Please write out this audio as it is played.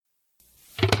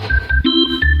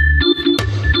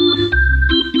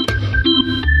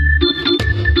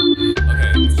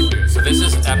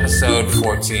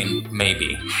14,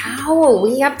 maybe. How are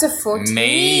we up to 14?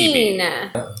 Maybe.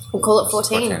 We'll call it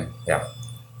 14. 14, yeah.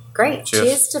 Great.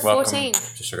 Cheers to 14. Welcome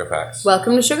to Sugar Facts.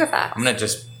 Welcome to Sugar Facts. I'm going to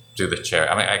just do the cherry.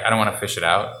 I mean, I don't want to fish it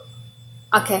out.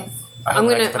 Okay. I'm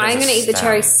gonna eat the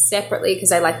cherry separately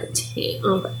because I like the tea.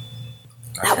 Oh,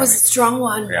 that was a strong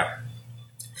one. Yeah.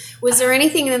 Was there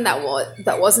anything in that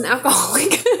wasn't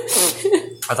alcoholic?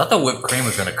 I thought the whipped cream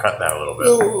was going to cut that a little bit.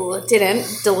 Ooh, it didn't.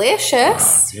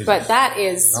 Delicious. But that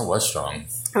was strong.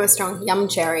 That was strong. Yum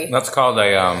cherry. That's called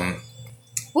a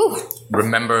Woo.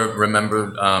 Remember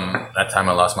that time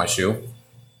I lost my shoe?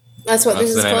 That's what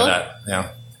this is called? Of that. Yeah.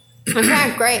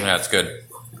 Okay, great. Yeah, it's good.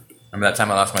 Remember that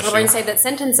time I lost my shoe? I'm going to say that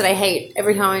sentence that I hate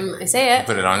every time I say it.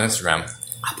 Put it on Instagram.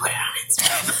 I'll put it on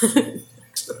Instagram.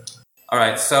 All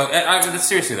right, so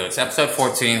seriously though, it's episode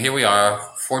 14. Here we are,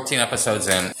 14 episodes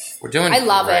in. We're doing. I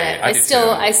love great. it. I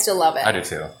still love it. I do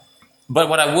too. But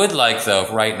what I would like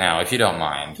though, right now, if you don't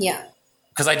mind, yeah,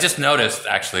 because I just noticed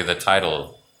actually the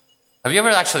title. Have you ever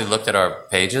actually looked at our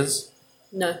pages?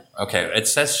 No. Okay, it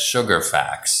says Sugar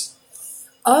Facts.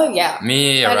 Oh yeah,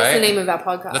 right? That's the name of our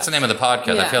podcast. That's the name of the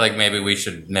podcast. Yeah. I feel like maybe we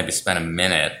should spend a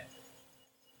minute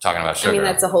talking about sugar. I mean,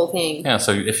 that's the whole thing. Yeah,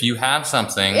 so if you have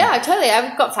something... Yeah, totally.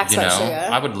 I've got facts about sugar.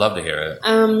 I would love to hear it.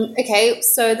 Okay,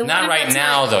 so the Not right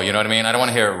now, though, you know what I mean? I don't want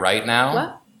to hear it right now.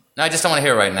 What? No, I just don't want to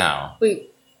hear it right now.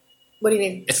 Wait, what do you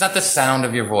mean? It's not the sound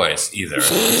of your voice, either.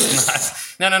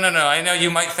 It's not... No. I know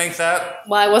you might think that.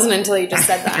 Well, it wasn't until you just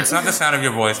said that. It's not the sound of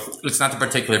your voice. It's not the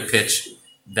particular pitch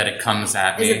that it comes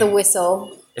at me. Is it the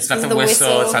whistle? It's not the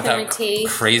whistle. It's not that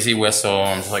crazy whistle.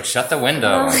 I'm just like, shut the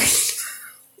window.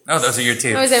 Oh, those are your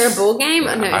teeth. Oh, is there a ball game?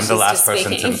 Oh, no, I'm the last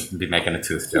person to be making a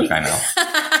tooth joke, I know.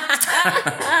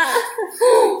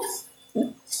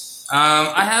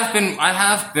 I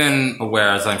have been aware,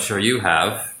 as I'm sure you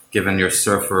have, given your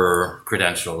surfer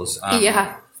credentials.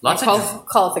 Yeah. Lots of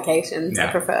qualifications, yeah.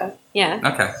 I prefer. Yeah.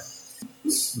 Okay.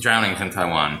 Drownings in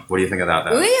Taiwan. What do you think about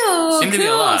that? Ooh, Seem to be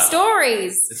a lot.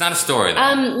 Stories. It's not a story,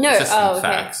 though. No. It's just some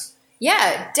facts.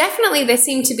 Yeah, definitely there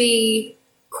seem to be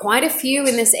quite a few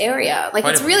in this area. Like,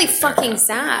 it's really fucking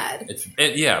sad.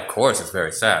 Yeah, of course, it's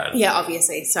very sad. Yeah,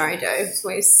 obviously. Sorry, Joe.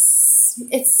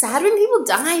 It's sad when people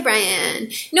die, Brian.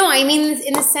 No, I mean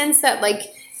in the sense that,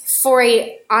 like, for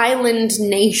a island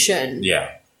nation...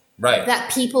 Yeah, right.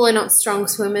 That people are not strong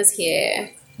swimmers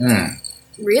here.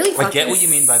 Really fucking I get what you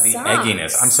mean by the sucks.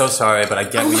 egginess. I'm so sorry, but I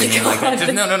get what you mean. Like,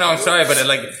 no, I'm sorry, but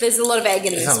there's a lot of egg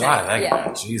in this. There's a lot of egg.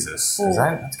 Yeah. Jesus.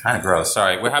 That's kind of gross.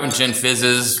 Sorry. We're having gin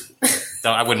fizzes.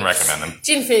 I wouldn't recommend them.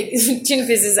 Gin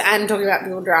fizzes and talking about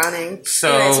people drowning.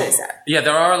 So, yeah,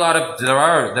 there are a lot of...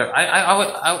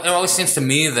 it always seems to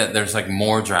me that there's, like,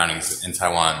 more drownings in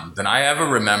Taiwan than I ever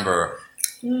remember.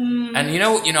 And, you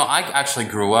know, I actually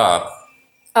grew up...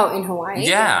 Oh, in Hawaii?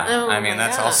 Yeah. Oh, I mean,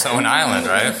 that's also an island,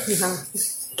 right?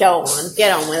 Go on.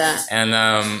 Get on with that. And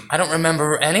I don't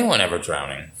remember anyone ever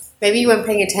drowning. Maybe you weren't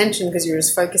paying attention because you were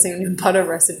just focusing on your butter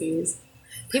recipes.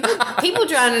 People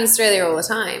drown in Australia all the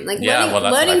time. Like,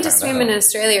 learning to swim in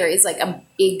Australia is like a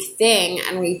big thing,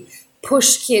 and we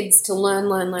push kids to learn.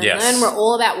 Yes. We're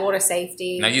all about water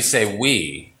safety. Now, you say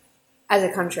we. As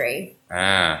a country.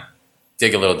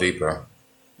 Dig a little deeper.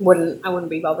 I wouldn't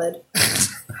be bothered.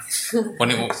 What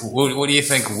do you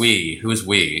think we? Who's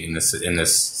we in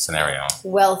this scenario?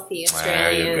 Wealthy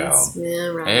Australians. There you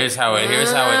go. Yeah, right. Here's how it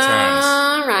turns.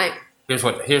 All right.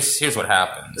 Here's what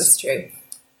happens. That's true.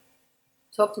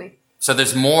 Talk to me. So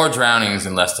there's more drownings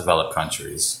in less developed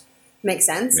countries. Makes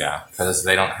sense. Yeah, because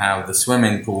they don't have the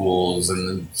swimming pools and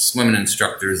the swimming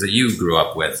instructors that you grew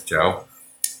up with, Joe.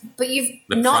 But you've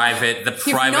the not private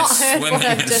swimming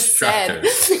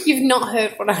instructors. You've not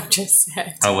heard what I've just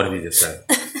said. Oh, what have you just said?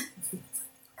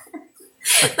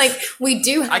 Like, we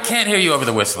do have... I can't hear you over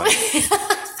the whistling.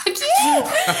 Fuck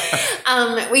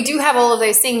you! We do have all of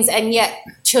those things, and yet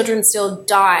children still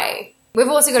die. We've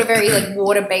also got a very, like,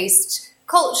 water-based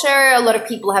culture. A lot of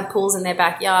people have pools in their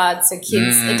backyard, so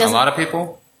kids... a lot of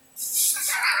people?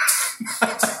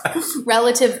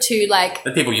 Relative to, like,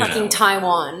 the people fucking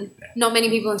Taiwan. Yeah. Not many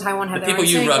people in Taiwan have the their people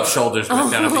you rub shoulders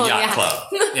with down at the yacht club.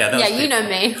 Yeah, those people. You know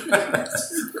me.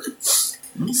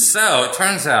 So, it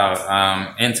turns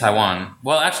out in Taiwan...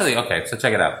 Well, actually, okay, so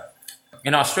check it out.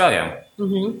 In Australia,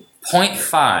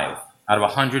 0.5 out of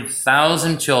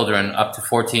 100,000 children up to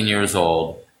 14 years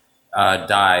old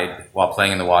died while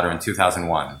playing in the water in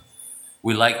 2001.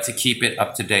 We like to keep it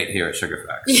up to date here at Sugar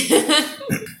Facts.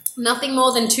 Nothing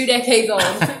more than 2 decades old.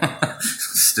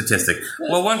 Statistic.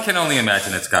 Well, one can only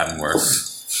imagine it's gotten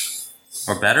worse.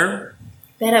 Or better?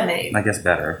 Better, maybe. I guess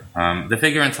better. The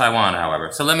figure in Taiwan, however.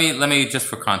 So let me just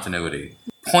for continuity.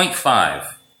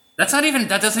 0.5.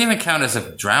 That doesn't even count as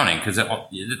a drowning because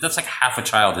that's like half a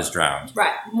child is drowned.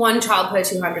 Right. One child per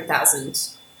 200,000.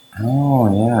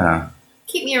 Oh, yeah.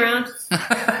 Keep me around.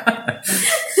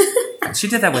 She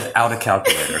did that without a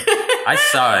calculator. I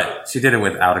saw it. She did it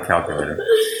without a calculator.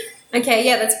 Okay,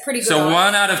 yeah, that's pretty good. So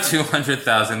 1 out of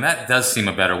 200,000, that does seem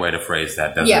a better way to phrase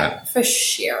that, doesn't it? Yeah, for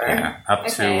sure. Yeah, up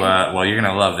to, well, you're going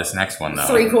to love this next one, though.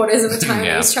 3/4 of a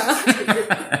Taiwanese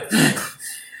child.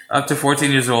 Up to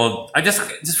 14 years old,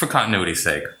 just for continuity's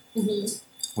sake,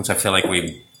 which I feel like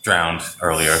we drowned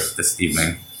earlier this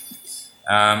evening.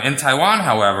 In Taiwan,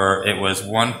 however, it was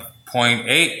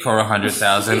 1.8 per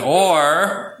 100,000,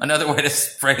 or another way to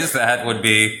phrase that would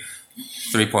be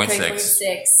 3.6.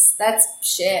 3.6. That's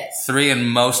shit. 3 and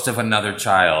most of another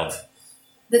child.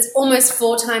 That's almost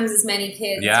 4 times as many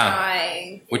kids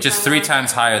dying. Which is 3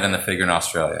 times higher than the figure in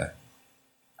Australia.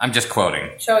 I'm just quoting.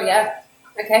 Sure, yeah.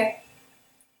 Okay.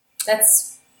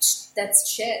 That's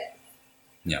shit.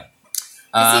 Yeah.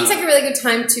 It seems like a really good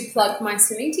time to plug my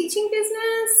swimming teaching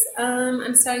business.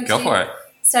 I'm starting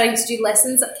to do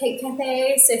lessons at Cape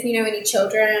Cafe. So if you know any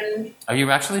children, are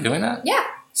you actually doing that? Yeah.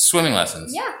 Swimming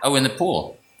lessons. Yeah. Oh, in the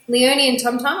pool. Leonie and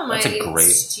Tom Tom are my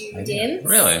students. Idea.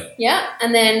 Really? Yeah,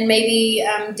 and then maybe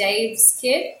Dave's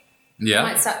kid. Yeah.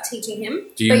 I might start teaching him.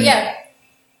 Do you have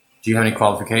any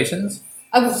qualifications?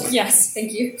 Yes,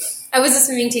 thank you. I was a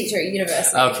swimming teacher at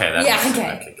university. Okay,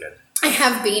 okay, good. I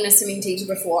have been a swimming teacher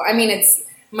before. I mean,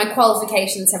 my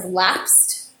qualifications have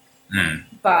lapsed,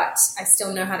 but I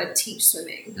still know how to teach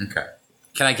swimming. Okay.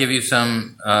 Can I give you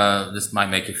some? This might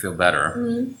make you feel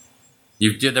better.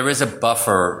 There is a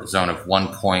buffer zone of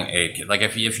 1.8. Like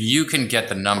if you can get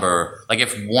the number, like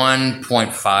if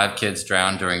 1.5 kids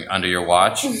drown under your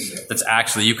watch, that's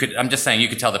actually I'm just saying you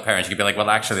could tell the parents. You could be like,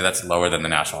 well, actually, that's lower than the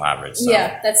national average. So.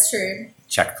 Yeah, that's true.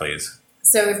 Check, please.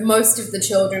 So if most of the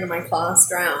children in my class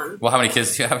drown. Well, how many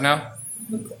kids do you have now?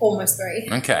 Almost 3.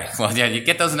 Okay. Well, yeah, you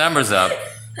get those numbers up,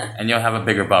 and you'll have a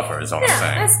bigger buffer, is all I'm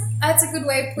saying. That's a good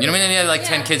way of putting it. You know what I mean? You have like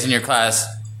 10 kids in your class.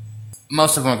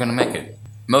 Most of them are going to make it.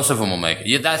 Most of them will make it.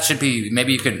 Yeah, that should be,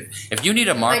 maybe you could, if you need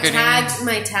a marketing.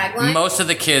 My tagline? Most of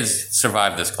the kids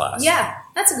survive this class. Yeah,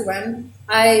 that's a good one.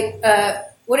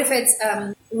 What if it's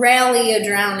rarely a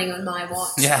drowning on my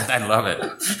watch? Yeah, I love it.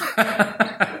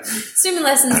 Swimming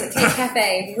lessons at Cape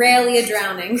Cafe, rarely a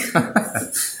drowning.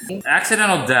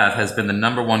 Accidental death has been the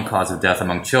number 1 cause of death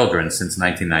among children since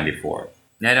 1994.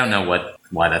 I don't know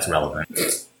why that's relevant.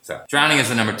 So, drowning is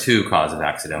the number 2 cause of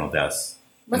accidental deaths.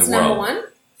 What's number 1?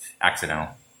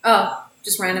 Accidental. Oh,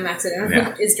 just random accidental.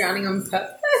 Yeah. Is drowning on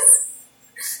purpose?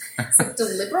 Is it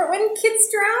deliberate when kids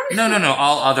drown? No.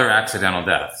 All other accidental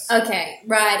deaths. Okay,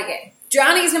 right again.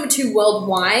 Drowning is number 2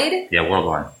 worldwide. Yeah,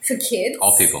 worldwide. For kids?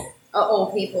 All people. Oh,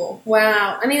 all people.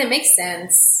 Wow. I mean, it makes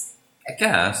sense. I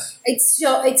guess. It's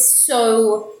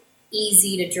so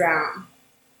easy to drown.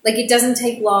 Like, it doesn't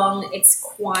take long. It's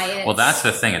quiet. Well, that's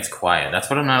the thing. It's quiet. That's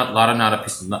what not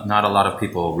a lot of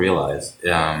people realize.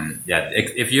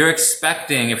 If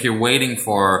you're waiting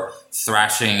for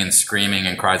thrashing and screaming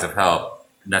and cries of help,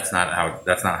 that's not how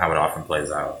it often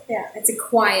plays out. Yeah, it's a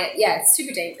quiet. Yeah, it's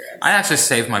super dangerous. I actually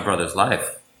saved my brother's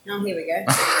life. Oh, here we go.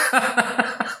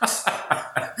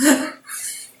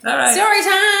 All right. Story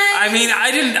time. I mean,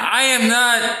 I am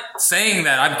not saying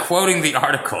that. I'm quoting the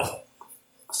article.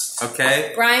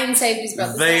 Okay? Brian saved his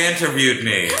brother's life. They interviewed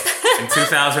me in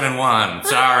 2001.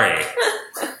 Sorry.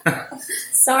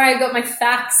 Sorry, I got my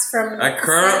facts from...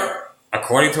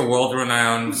 According to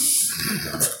world-renowned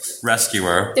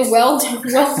rescuer... The World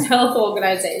Health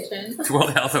Organization. The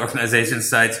World Health Organization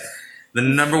cites the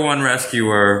number 1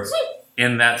 rescuer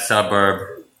in that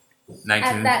suburb,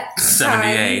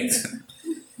 1978.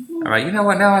 All right, you know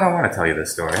what? Now I don't want to tell you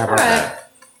this story. How about that?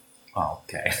 Oh,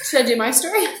 okay. Should I do my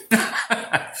story?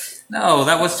 No,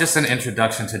 that was just an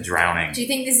introduction to drowning. Do you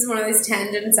think this is one of those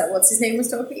tangents that what's his name was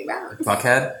talking about?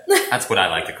 Fuckhead? That's what I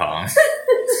like to call him.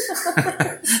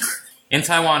 In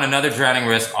Taiwan, another drowning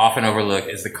risk often overlooked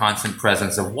is the constant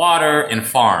presence of water in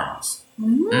farms.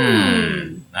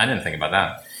 I didn't think about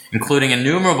that. Including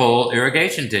innumerable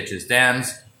irrigation ditches,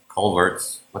 dams,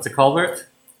 culverts. What's a culvert?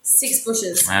 6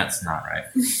 bushes. That's not right.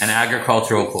 And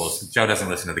agricultural pools. Joe doesn't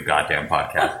listen to the goddamn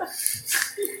podcast.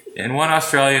 In one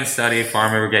Australian study,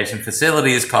 farm irrigation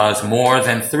facilities caused more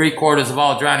than 3/4 of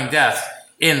all drowning deaths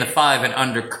in the 5 and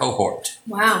under cohort.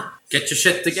 Wow. Get your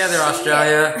shit together,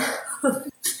 Australia.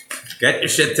 Get your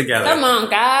shit together. Come on,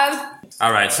 guys.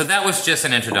 All right, so that was just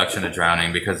an introduction to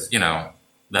drowning because, we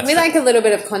like a little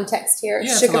bit of context here.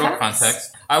 Yeah, it's a little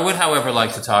context. I would, however,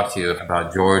 like to talk to you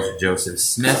about George Joseph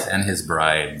Smith and his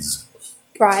brides.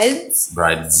 Brides?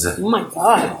 Brides. Oh, my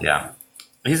God. Yeah.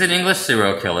 He's an English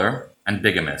serial killer. and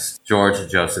bigamist, George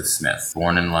Joseph Smith,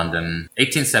 born in London,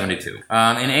 1872. In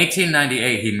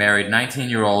 1898, he married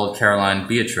 19-year-old Caroline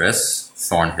Beatrice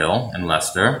Thornhill in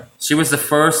Leicester. She was the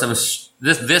first of a...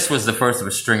 This was the first of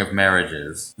a string of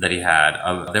marriages that he had.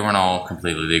 They weren't all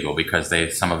completely legal because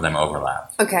some of them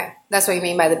overlapped. Okay. That's what you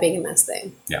mean by the bigamist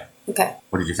thing. Yeah. Okay.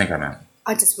 What did you think I meant?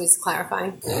 I just was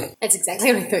clarifying. That's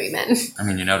exactly what I thought you meant. I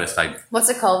mean, you noticed What's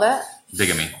a culvert?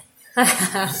 Bigamy.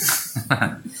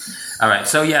 All right.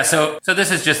 So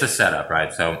this is just a setup,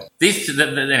 right? So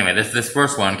anyway, this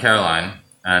first one, Caroline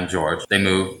and George, they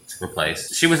moved to a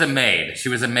place. She was a maid. She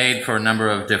was a maid for a number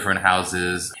of different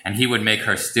houses, and he would make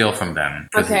her steal from them.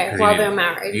 Okay, while they're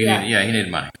married. He needed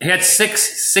money. He had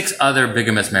six other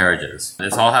bigamous marriages.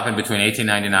 This all happened between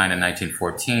 1899 and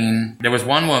 1914. There was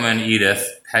one woman, Edith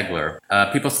Pegler.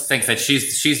 People think that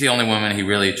she's the only woman he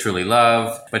really truly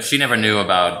loved, but she never knew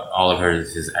about all of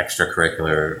his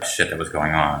extracurricular shit that was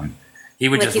going on. He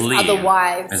would just leave other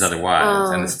wives. His other wives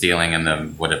and the stealing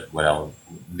and what else,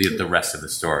 the rest of the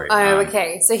story. Oh,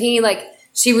 okay. So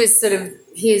she was sort of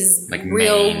his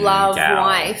real love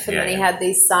wife, and then he had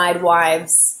these side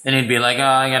wives. And he'd be like, "Oh,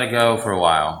 I gotta go for a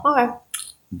while." Okay.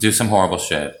 Do some horrible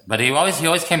shit. But he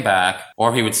always came back,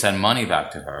 or he would send money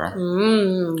back to her.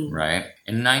 Right?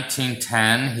 In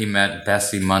 1910, he met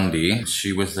Bessie Mundy.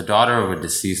 She was the daughter of a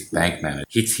deceased bank manager.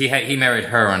 He married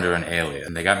her under an alias.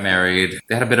 They got married.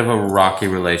 They had a bit of a rocky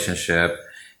relationship.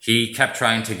 He kept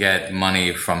trying to get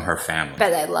money from her family.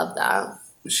 Bet they loved that.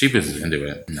 She was into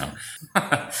it. No.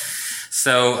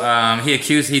 So he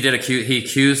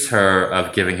accused her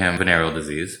of giving him venereal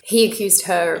disease. He accused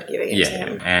her of giving it to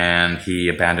him. And he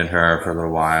abandoned her for a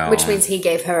little while. Which means he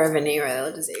gave her a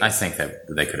venereal disease. I think that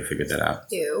they could have figured that out.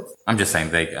 Ew. I'm just saying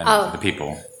the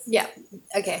people. Yeah.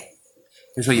 Okay.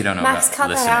 Here's what you don't know Max, about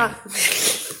listening.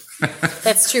 That out.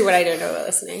 That's true what I don't know about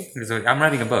listening. I'm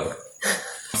writing a book.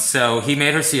 So he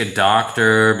made her see a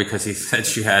doctor because he said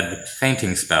she had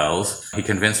fainting spells. He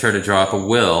convinced her to draw up a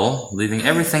will, leaving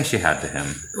everything she had to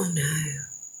him. Oh, no.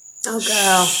 Oh,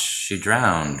 girl. She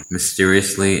drowned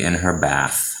mysteriously in her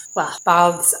bath. Well,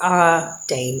 baths are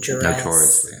dangerous.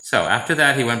 Notoriously. So after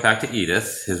that, he went back to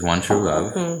Edith, his one true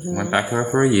love. Mm-hmm. Went back to her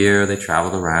for a year. They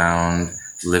traveled around,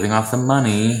 living off the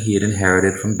money he had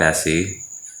inherited from Bessie.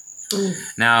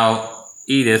 Now,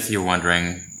 Edith, you're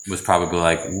wondering, was probably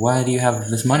like, why do you have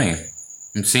this money? I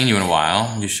haven't seen you in a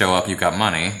while. You show up, you've got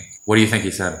money. What do you think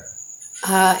he said?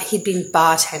 He'd been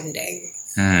bartending.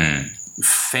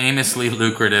 Famously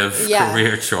lucrative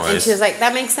career choice. And she was like,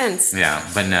 that makes sense. Yeah,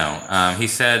 but no. He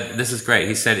said, this is great.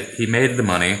 He said he made the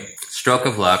money. Stroke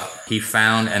of luck. He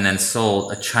found and then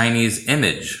sold a Chinese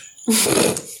image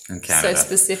in Canada. So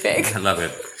specific. I love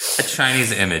it. A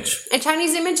Chinese image. A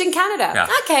Chinese image in Canada. Yeah.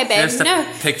 Okay, babe. Just a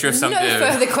picture of some dude.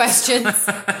 No further questions.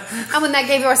 And when that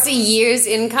gave us a year's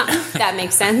income, that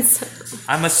makes sense.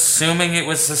 I'm assuming it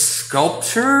was a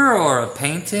sculpture or a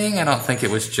painting. I don't think it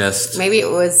was just... Maybe it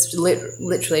was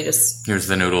literally just... Here's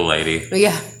the noodle lady.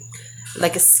 Yeah.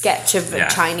 Like a sketch of a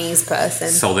Chinese person.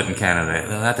 Sold it in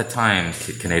Canada. At the time,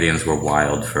 Canadians were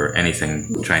wild for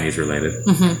anything Chinese related.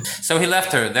 Mm-hmm. So he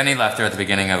left her. Then he left her at the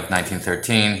beginning of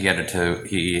 1913. He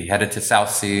headed to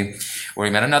South Sea, where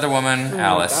he met another woman,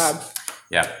 Alice. God.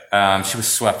 Yeah. She was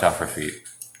swept off her feet.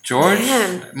 George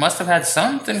must have had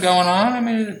something going on. I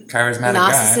mean, charismatic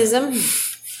Narcissism. Guy.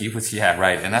 He was,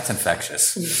 right. And that's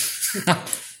infectious.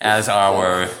 As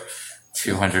our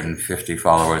 250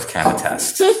 followers can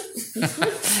attest.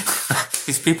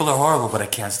 These people are horrible, but I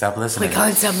can't stop listening. I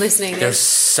can't stop listening. They're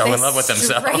so in love with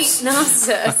themselves. Great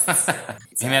narcissists.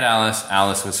 He met Alice.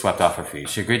 Alice was swept off her feet.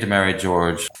 She agreed to marry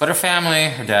George. But her family,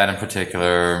 her dad in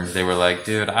particular, they were like,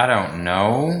 dude, I don't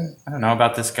know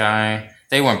about this guy.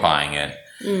 They weren't buying it.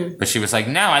 But she was like,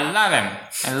 no, I love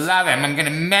him. I'm going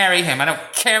to marry him. I don't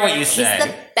care what you say. He's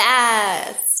the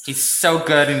best. He's so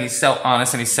good and he's so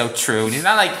honest and he's so true. And he's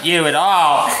not like you at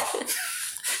all.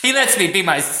 He lets me be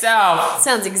myself.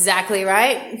 Sounds exactly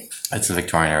right. That's the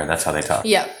Victorian era. That's how they talk.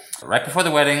 Yep. Right before the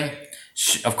wedding,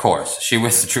 of course, she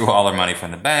withdrew all her money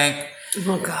from the bank.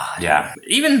 Oh, God. Yeah.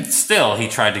 Even still, he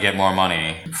tried to get more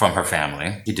money from her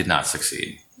family. He did not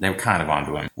succeed. They were kind of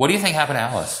onto him. What do you think happened to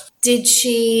Alice? Did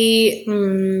she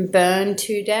burn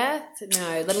to death?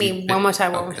 No. One more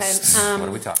time. What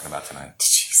are we talking about tonight? Did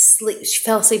she sleep? She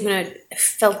fell asleep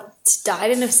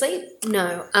died in her sleep?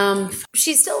 No.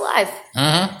 She's still alive.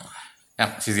 Mm-hmm.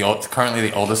 Yeah. She's currently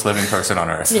the oldest living person on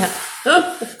Earth. Yeah.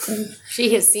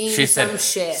 She has seen some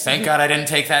shit. Thank God I didn't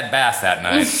take that bath that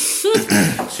night.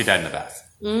 She died in the bath.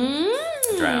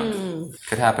 Drowned.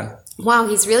 Could happen. Wow,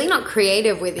 he's really not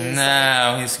creative with his...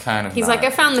 No, he's kind of He's not. like, I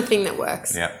found the thing that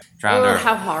works. Yeah. Drowned her.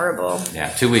 How horrible. Yeah,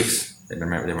 2 weeks. They were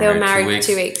married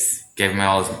for 2 weeks.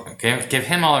 Gave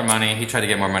him all her money. He tried to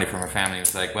get more money from her family. He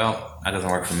was like, well, that doesn't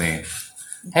work for me.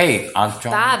 Hey, I've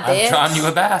drawn you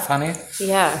a bath, honey.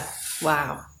 Yeah.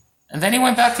 Wow. And then he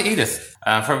went back to Edith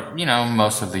for,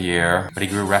 most of the year. But he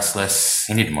grew restless.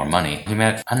 He needed more money. He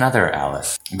met another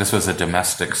Alice. This was a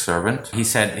domestic servant. He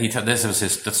said,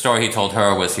 the story he told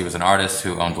her was he was an artist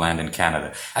who owned land in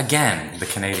Canada. Again, the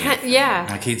Canadian.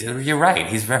 Yeah. You're right.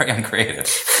 He's very uncreative.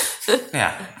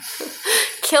 Yeah.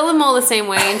 Kill them all the same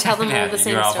way and tell them all the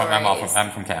same stories.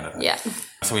 I'm from Canada. Yeah.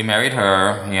 So he married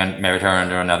her. He married her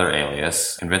under another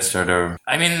alias. Convinced her to...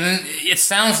 I mean, it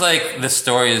sounds like the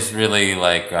story is really,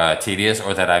 tedious,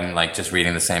 or that I'm, just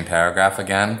reading the same paragraph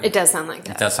again. It does sound like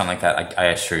that. It does sound like that. I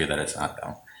assure you that it's not,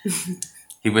 though.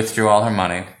 He withdrew all her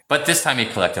money. But this time he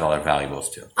collected all her valuables,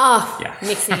 too. Oh, yeah.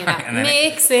 Mixing it up. And then he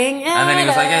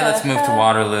was like, hey, let's move to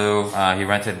Waterloo. He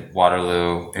rented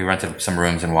Waterloo. He rented some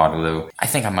rooms in Waterloo. I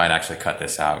think I might actually cut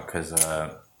this out, because...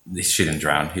 she didn't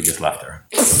drown. He just left her.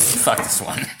 Fuck this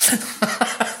one.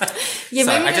 Yeah,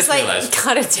 maybe just realized.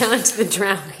 Cut it down to the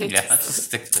drownings. Yeah, let's just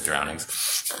stick to the drownings.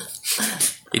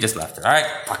 He just left her. All right,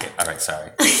 fuck it. All right, sorry.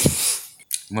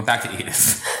 Went back to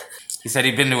Edith. He said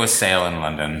he'd been to a sale in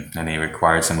London and he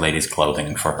required some ladies'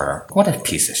 clothing for her. What a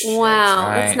piece of shit. Wow,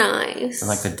 right? That's nice. They're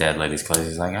like the dead ladies' clothes.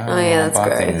 He's like, that's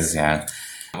gross. Yeah.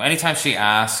 Anytime she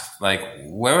asked,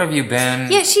 where have you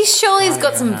been? Yeah, she surely's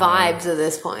got some vibes at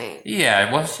this point. Yeah,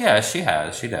 well, yeah, she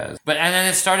has. She does. And then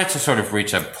it started to sort of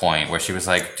reach a point where she was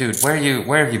like, dude,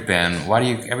 where have you been? Why do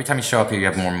you, every time you show up here, you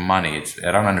have more money?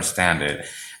 I don't understand it.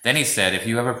 Then he said, if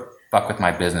you ever fuck with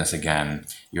my business again,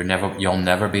 you'll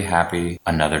never be happy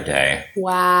another day.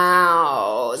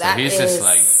 Wow. So he's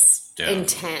just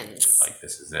intense.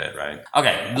 This is it, right?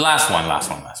 Okay, last one.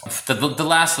 The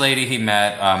last lady he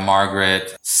met,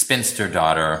 Margaret, spinster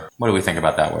daughter. What do we think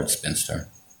about that word, spinster?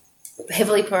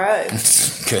 Heavily pro.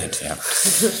 Good, yeah.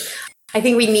 I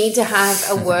think we need to have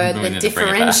a word that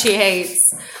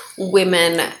differentiates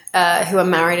women who are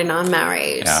married and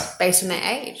unmarried based on their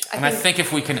age. I think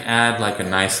if we can add a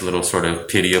nice little sort of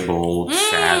pitiable,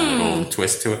 sad little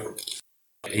twist to it.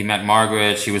 He met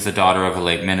Margaret. She was the daughter of a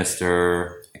late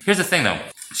minister. Here's the thing, though.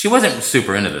 She wasn't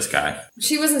super into this guy.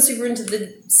 She wasn't super into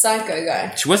the psycho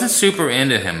guy. She wasn't super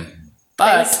into him.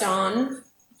 But based on...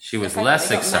 She was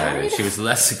less excited. She was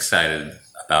less excited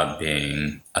about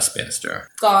being a spinster.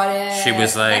 Got it. She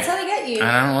was like... That's how they get you.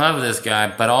 I don't love this guy,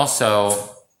 but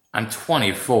also, I'm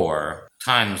 24.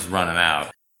 Time's running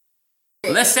out.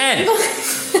 Listen!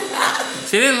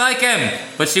 She didn't like him.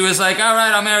 But she was like, all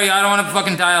right, I'll marry you. I don't want to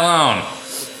fucking die alone.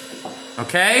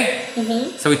 Okay?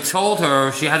 Mm-hmm. So he told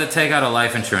her she had to take out a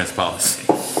life insurance policy.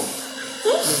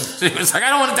 She was like, I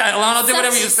don't want to die alone. I'll do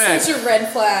whatever you say. Such a red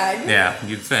flag. Yeah,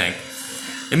 you'd think.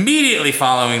 Immediately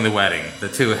following the wedding, the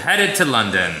two headed to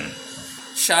London.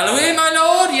 Shall we, my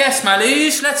lord? Yes, my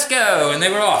liege. Let's go. And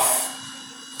they were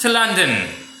off to London,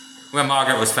 where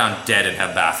Margaret was found dead in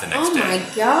her bath the next day. Oh my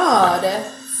God.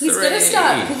 He's going to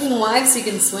start picking wives who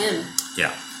can swim.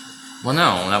 Yeah. Well,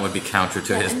 no, that would be counter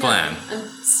to his plan. I'm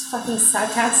fucking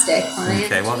sarcastic, right?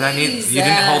 Okay, well, you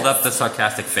didn't hold up the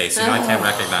sarcastic face. I can't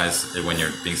recognize it when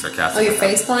you're being sarcastic. Oh, you're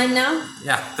face blind now?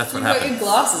 Yeah, that's what happened. You got your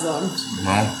glasses on.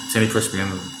 Well, Timmy pushed me on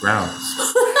the ground.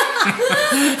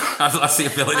 I've lost the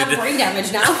ability to... I have brain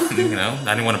damage now.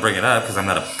 I didn't want to bring it up because I'm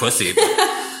not a pussy.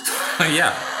 But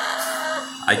yeah,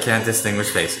 I can't distinguish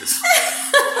faces.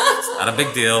 It's not a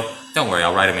big deal. Don't worry,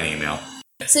 I'll write him an email.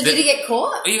 So did he get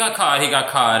caught? He got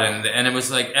caught, and it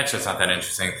was actually it's not that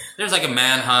interesting. There was a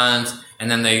manhunt,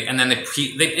 and then they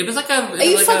it was like a. Are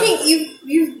you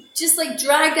you just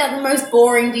dragged out the most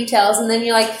boring details, and then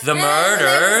you're like the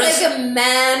murders, like a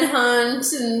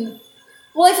manhunt, and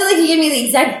I feel like you gave me the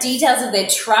exact details of their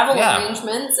travel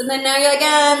arrangements, and then now you're like,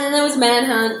 and then there was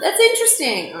manhunt. That's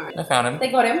interesting. All right, they found him. They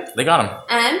got him. They got him,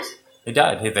 and. He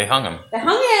died. They hung him. They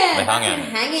hung him. They hung him.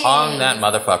 Hung that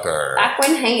motherfucker. Back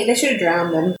when hanging, they should have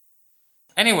drowned him.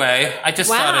 Anyway, I just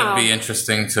thought it'd be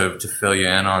interesting to fill you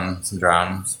in on some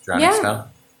drowning stuff.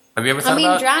 Have you ever thought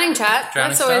about drowning chat?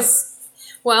 That's always.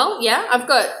 Well, yeah, I've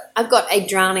got a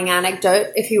drowning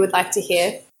anecdote. If you would like to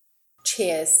hear.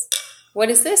 Cheers.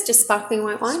 What is this? Just sparkling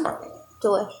white wine.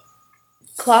 Delish.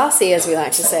 Classy, as we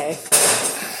like to say.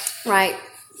 Right.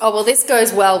 Oh, well, this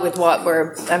goes well with what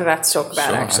I'm about to talk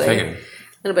about, actually. A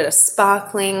little bit of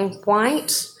sparkling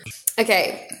white.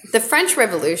 Okay, the French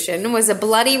Revolution was a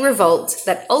bloody revolt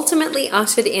that ultimately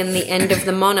ushered in the end of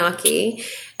the monarchy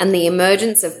and the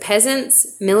emergence of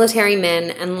peasants, military men,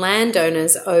 and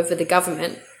landowners over the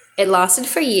government. It lasted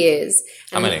for years.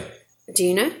 How many? Do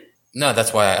you know? No,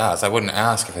 that's why I asked. I wouldn't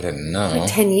ask if I didn't know.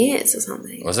 10 years or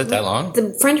something. Was it that long?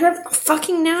 The French Revolution?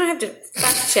 Fucking now I have to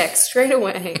fact check straight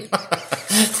away.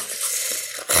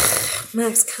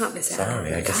 Max, cut this out.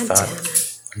 Sorry, I just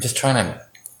thought. I'm just trying to.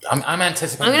 I'm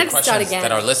anticipating the questions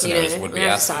that our listeners would be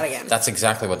asking. That's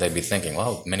exactly what they'd be thinking.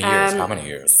 Well, many years. How many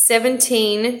years?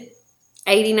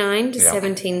 1789 to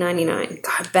 1799.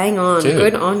 God, bang on. Dude,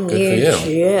 good on you,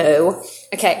 Joe.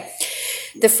 Okay.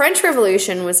 The French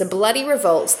Revolution was a bloody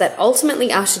revolt that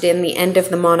ultimately ushered in the end of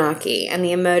the monarchy and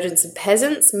the emergence of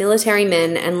peasants, military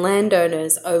men, and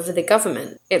landowners over the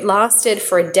government. It lasted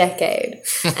for a decade,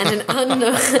 and an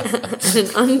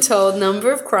untold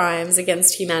number of crimes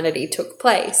against humanity took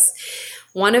place.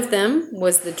 One of them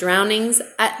was the drownings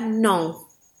at Nons.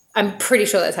 I'm pretty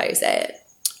sure that's how you say it.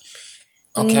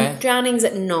 Okay. Drownings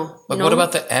at Nons. But what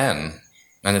about the N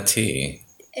and the T?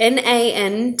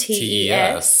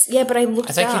 Nantes. Yeah, but I looked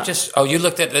it up. I think you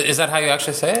looked at, is that how you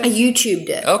actually say it? I YouTubed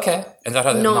it. Okay. Is that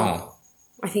how they No.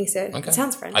 I think so. Okay. It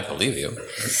sounds French. I believe you. God.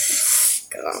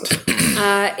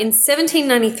 In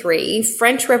 1793,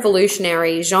 French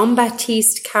revolutionary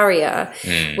Jean-Baptiste Carrier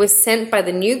was sent by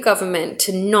the new government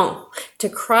to Nantes to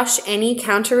crush any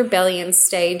counter-rebellion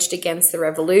staged against the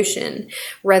revolution,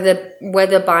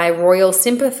 whether by royal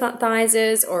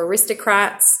sympathizers or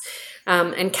aristocrats.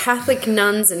 And Catholic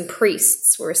nuns and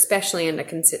priests were especially under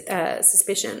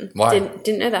suspicion. Why?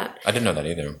 Didn't know that. I didn't know that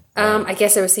either. I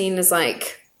guess they were seen as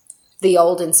like the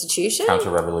old institution.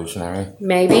 Counter-revolutionary.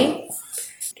 Maybe.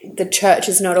 The church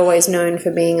is not always known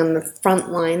for being on the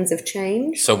front lines of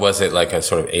change. So was it like a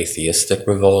sort of atheistic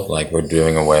revolt? Like we're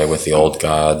doing away with the old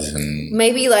gods and...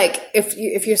 Maybe like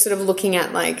if you're sort of looking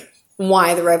at like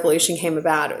why the revolution came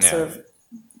about, it was sort of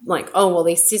like, oh, well,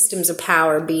 these systems of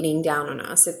power are beating down on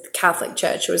us. If the Catholic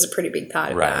Church was a pretty big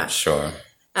part of that. Right, sure.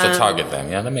 So target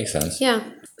them. Yeah, that makes sense. Yeah.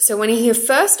 So when he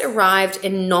first arrived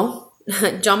in Nantes,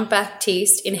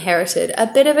 Jean-Baptiste inherited a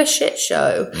bit of a shit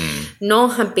show.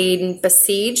 Nantes had been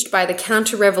besieged by the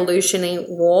counter-revolution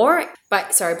war in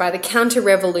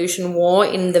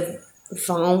the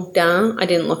Vendée. I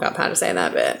didn't look up how to say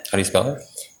that bit. How do you spell it?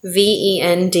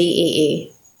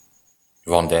 Vendee.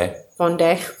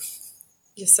 Vendée.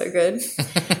 You're so good.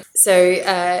 So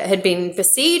had been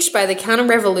besieged by the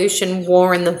counter-revolution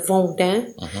war in the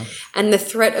Vendée, and the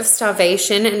threat of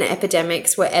starvation and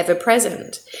epidemics were ever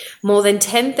present. More than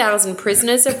 10,000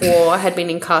 prisoners of war had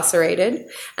been incarcerated,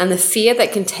 and the fear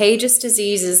that contagious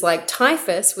diseases like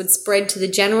typhus would spread to the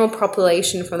general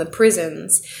population from the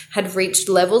prisons had reached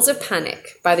levels of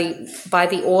panic by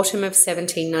the autumn of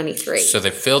 1793. So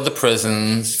they filled the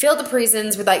prisons.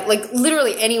 With like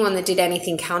literally anyone that did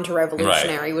anything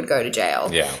counter-revolutionary would go to jail.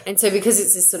 Yeah. And so because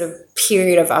it's this sort of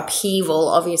period of upheaval,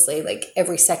 obviously, like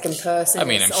every second person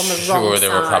is on the wrong side. I'm sure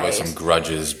there were probably some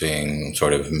grudges being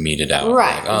sort of meted out.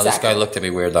 Right, like, this guy looked at me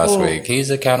weird last week. He's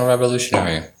a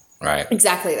counter-revolutionary. Right.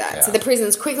 Exactly that. Yeah. So the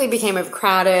prisons quickly became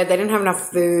overcrowded. They didn't have enough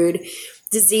food.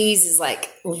 Disease is like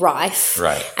rife.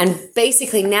 Right. And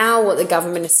basically now what the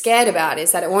government is scared about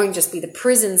is that it won't just be the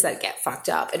prisons that get fucked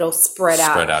up. It'll spread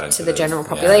out to the general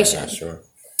population. Yeah, sure.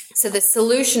 So the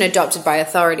solution adopted by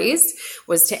authorities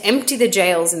was to empty the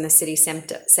jails in the city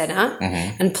centre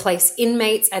and place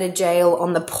inmates at a jail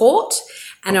on the port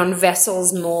and on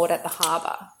vessels moored at the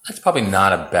harbour. That's probably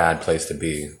not a bad place to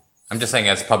be. I'm just saying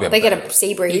it's probably They get a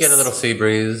sea breeze. You get a little sea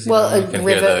breeze. Well, a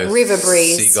river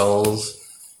breeze. Seagulls.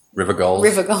 River gulls.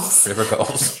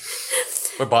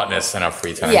 We're botanists in our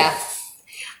free time. Yeah.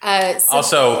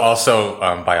 Also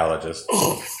biologists.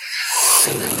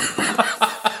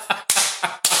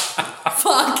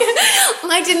 Fuck.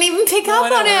 I didn't even pick up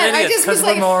on it. I just was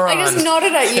like, I just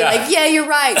nodded at you, like, yeah, you're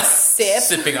right. Sip.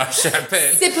 Sipping our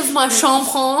champagne. Sip of my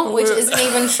champagne, which isn't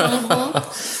even champagne.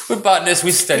 We're botanists.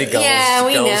 We study gulls. Yeah,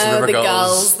 we know the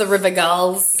river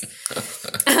gulls.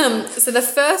 So the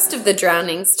first of the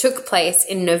drownings took place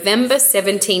in November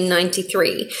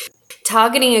 1793,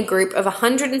 targeting a group of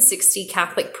 160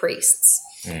 Catholic priests.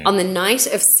 On the night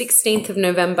of 16th of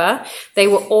November, they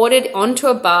were ordered onto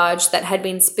a barge that had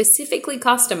been specifically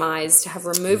customized to have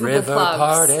removable plugs.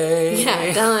 Party.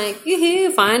 Yeah, they're like,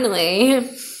 yoo-hoo, finally. It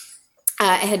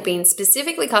had been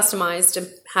specifically customized to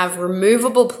have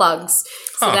removable plugs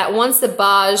so that once the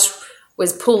barge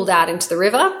was pulled out into the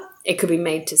river, it could be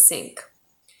made to sink.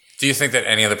 Do you think that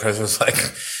any of the prisoners were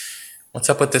like... What's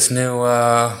up with this new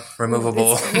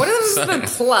removable... What are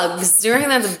those plugs? Do you reckon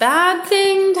that's a bad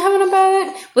thing to have on a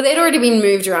boat? Well, they'd already been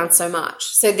moved around so much.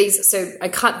 So I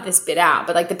cut this bit out,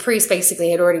 but like the priest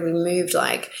basically had already been moved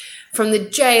like from the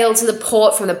jail to the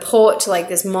port, from the port to like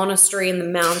this monastery in the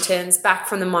mountains, back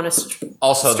from the monastery.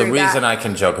 Also, the reason I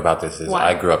can joke about this is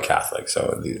I grew up Catholic,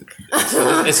 so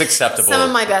it's acceptable. Some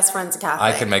of my best friends are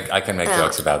Catholic. I can make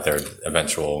jokes about their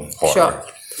eventual horror. Sure.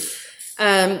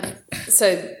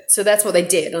 So that's what they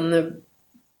did on the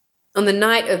On the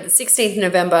night of the 16th of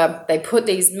November, they put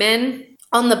these men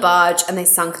on the barge and they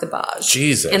sunk the barge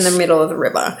in the middle of the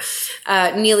river.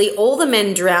 Nearly all the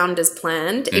men drowned as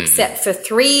planned, except for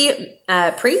 3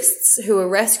 priests who were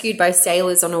rescued by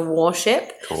sailors on a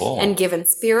warship and given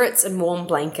spirits and warm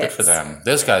blankets. Good for them.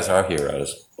 Those guys are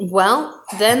heroes. Well,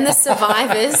 then the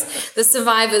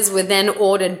survivors were then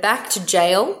ordered back to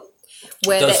jail.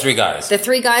 Those 3 guys. The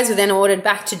 3 guys were then ordered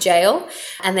back to jail,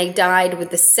 and they died with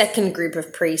the second group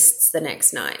of priests the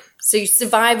next night. So you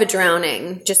survive a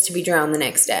drowning just to be drowned the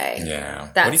next day. Yeah.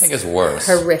 What do you think is worse?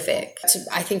 Horrific.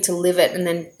 I think to live it and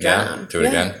then drown. Yeah? Do it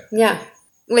again? Yeah.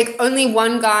 Like only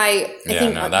one guy, I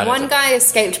think one guy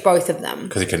escaped both of them.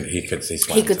 Because he could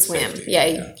swim. He could swim. Yeah,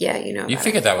 you know. You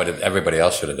figured that everybody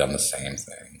else should have done the same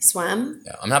thing. Swam?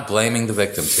 Yeah. I'm not blaming the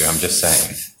victims here. I'm just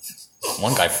saying.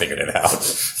 One guy figured it out.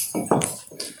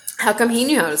 How come he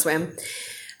knew how to swim?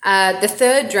 The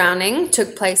third drowning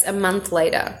took place a month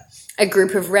later. A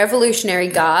group of Revolutionary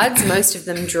Guards, most of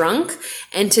them drunk,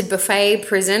 entered Buffet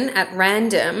prison at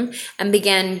random and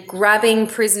began grabbing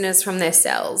prisoners from their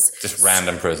cells. Just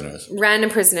random prisoners?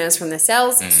 Random prisoners from their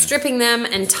cells, stripping them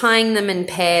and tying them in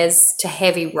pairs to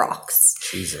heavy rocks.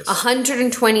 Jesus.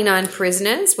 129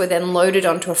 prisoners were then loaded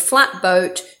onto a flat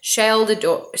boat, sailed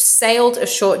a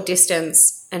short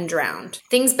distance, and drowned.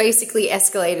 Things basically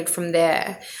escalated from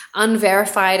there.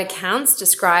 Unverified accounts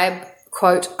describe,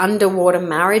 quote, underwater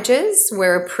marriages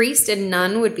where a priest and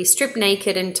nun would be stripped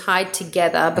naked and tied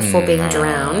together before being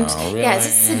drowned. Really? Yeah, it's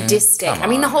just sadistic. I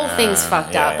mean, the whole thing's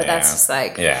fucked up, but that's just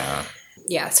like...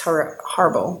 Yeah, it's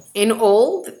horrible. In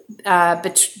all,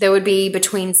 there would be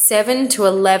between 7 to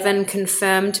 11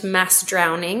 confirmed mass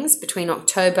drownings between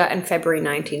October and February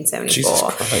 1974. Jesus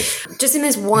Christ. Just in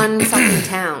this one fucking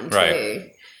town, too. Right.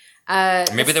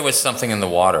 Maybe there was something in the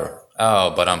water. Oh,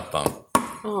 but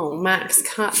Oh, Max,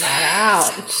 cut that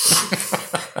out.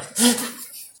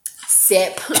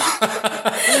 Sip. We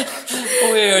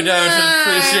don't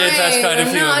appreciate that kind of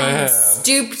humor.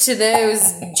 Stoop to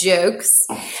those jokes.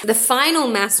 The final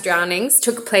mass drownings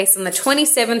took place on the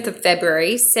 27th of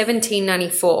February,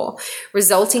 1794,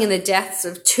 resulting in the deaths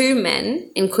of 2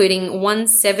 men, including one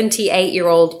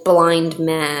 78-year-old blind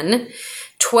man,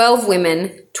 12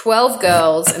 women, 12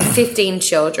 girls, and 15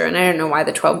 children. I don't know why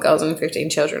the 12 girls and 15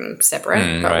 children are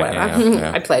separate, but whatever.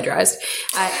 Yeah. I plagiarized.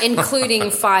 Including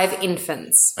 5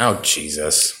 infants. Oh,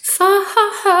 Jesus.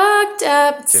 Fucked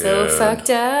up. Dude. So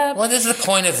fucked up. What is the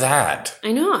point of that?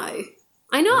 I know.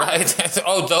 Right?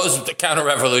 Oh, those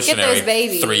counter-revolutionary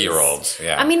 3-year-olds.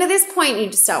 Yeah. I mean, at this point, you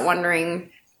just start wondering...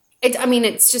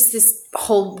 it's just this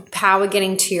whole power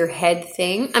getting to your head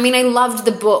thing. I mean, I loved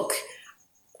the book...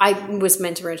 I was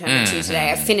meant to return it to you today.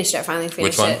 I finally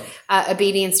finished it.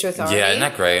 Obedience to Authority. Yeah, isn't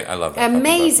that great? I love that.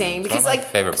 Amazing. Because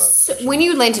favorite books. When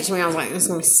you lent it to me, I was like, this is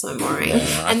going to be so boring.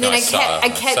 Yeah, and then I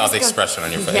saw the expression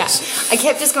on your face. Yeah, I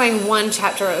kept just going one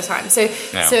chapter at a time. So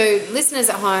listeners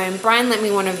at home, Brian lent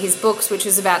me one of his books, which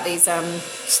was about these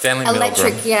Stanley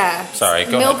electric, Milgram. Yeah. Sorry,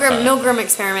 go ahead. Milgram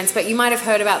experiments, but you might have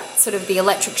heard about sort of the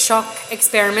electric shock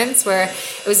experiments where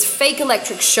it was fake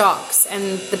electric shocks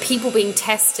and the people being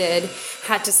tested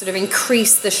had to sort of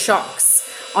increase the shocks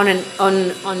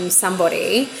on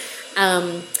somebody,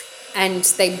 and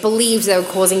they believed they were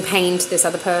causing pain to this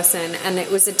other person, and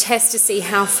it was a test to see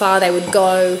how far they would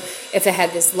go if they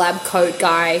had this lab coat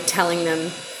guy telling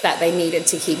them that they needed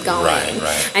to keep going.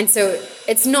 Right. And so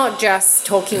it's not just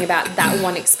talking about that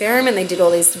one experiment. They did all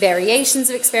these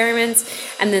variations of experiments,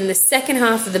 and then the second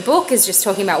half of the book is just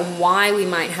talking about why we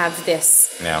might have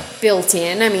this built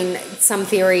in. I mean, some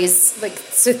theories,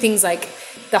 things like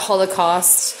the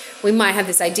Holocaust, we might have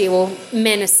this idea, well,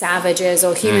 men are savages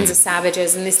or humans are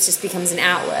savages, and this just becomes an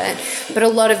outlet. But a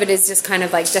lot of it is just kind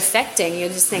of like defecting. You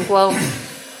just think, well,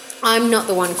 I'm not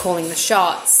the one calling the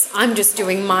shots. I'm just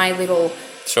doing my little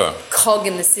cog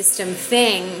in the system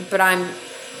thing, but I'm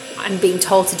being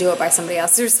told to do it by somebody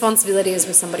else. The responsibility is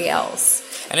with somebody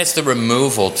else. And it's the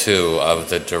removal, too, of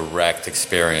the direct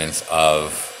experience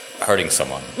of hurting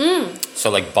someone. So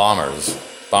like bomber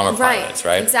pilots,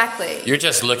 right? Exactly. You're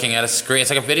just looking at a screen. It's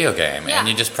like a video game. And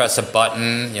you just press a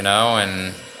button,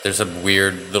 and there's a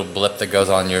weird little blip that goes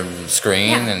on your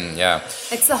screen. And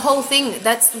it's the whole thing.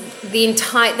 That's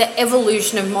the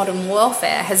evolution of modern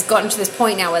warfare has gotten to this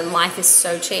point now where life is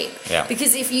so cheap. Yeah.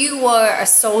 Because if you were a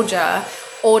soldier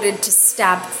ordered to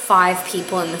stab 5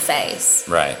 people in the face,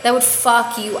 that would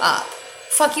fuck you up.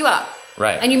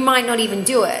 Right. And you might not even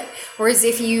do it. Whereas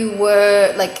if you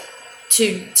were like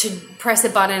to press a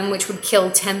button which would kill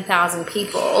 10,000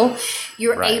 people,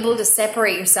 you're able to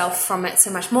separate yourself from it so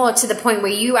much more, to the point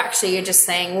where you actually are just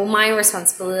saying, well, my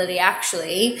responsibility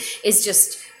actually is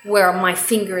just where my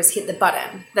fingers hit the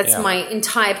button. That's my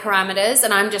entire parameters,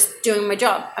 and I'm just doing my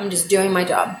job.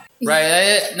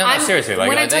 Right. No, seriously.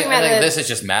 Like, I think this is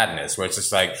just madness, where it's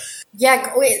just like...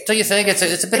 Yeah. Do you think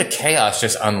it's a bit of chaos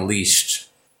just unleashed?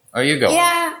 Are you going?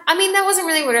 Yeah, I mean, that wasn't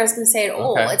really what I was going to say at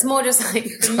all. Okay. It's more just like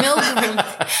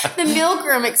the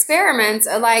Milgram experiments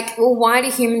are like, well, why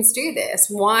do humans do this?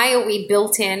 Why are we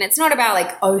built in? It's not about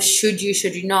like, oh, should you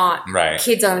not? Right.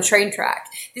 Kids on a train track.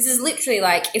 This is literally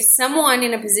like, if someone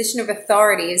in a position of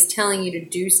authority is telling you to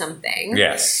do something.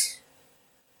 Yes.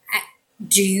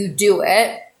 Do you do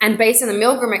it? And based on the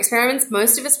Milgram experiments,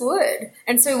 most of us would.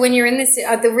 And so when you're in this,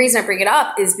 the reason I bring it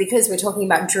up is because we're talking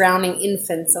about drowning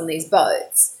infants on these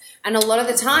boats. And a lot of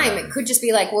the time, it could just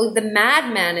be like, well, the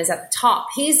madman is at the top.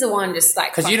 He's the one just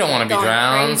like... Because you don't want to be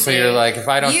drowned, so you're like, if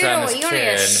I don't drown this kid... You want to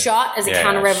get shot as a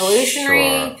counter-revolutionary.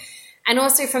 Sure. And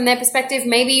also from their perspective,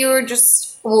 maybe you were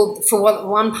just... Well, for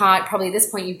one part, probably at this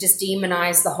point, you've just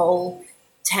demonized the whole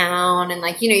town. And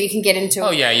like, you can get into... Oh,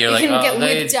 yeah, you're like, get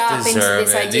whipped up into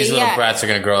this idea. These little brats are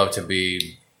going to grow up to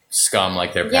be... scum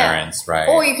like their parents, right?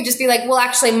 Or you could just be like, well,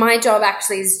 actually, my job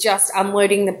actually is just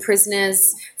unloading the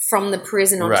prisoners from the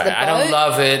prison onto the boat. I don't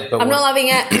love it, but I'm not loving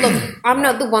it. Look, I'm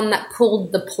not the one that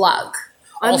pulled the plug.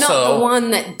 I'm not the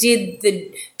one that did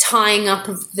the tying up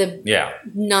of the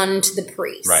nun to the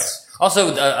priest. Right.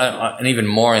 Also, an even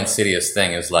more insidious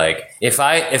thing is like, if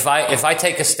I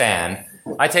take a stand,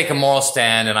 I take a moral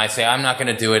stand, and I say I'm not going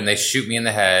to do it, and they shoot me in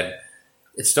the head.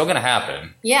 It's still going to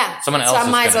happen. Yeah. Someone else is going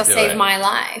to do it. So I might as well save my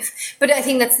life. But I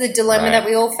think that's the dilemma that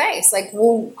we all face. Like,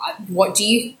 well, what do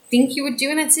you think you would do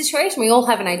in that situation? We all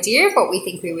have an idea of what we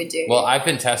think we would do. Well, I've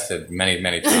been tested many,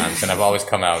 many times, and I've always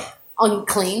come out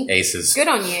clean. Aces. Good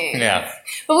on you. Yeah.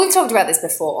 But we've talked about this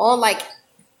before. Like,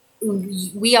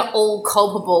 we are all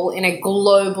culpable in a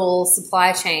global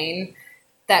supply chain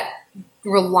that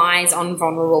relies on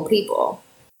vulnerable people.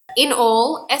 In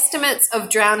all, estimates of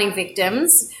drowning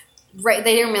victims...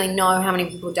 They don't really know how many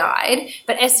people died,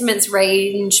 but estimates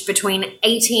range between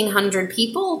 1,800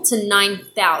 people to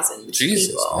 9,000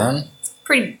 people. Man. It's a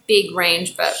pretty big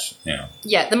range, but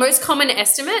yeah, the most common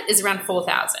estimate is around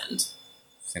 4,000.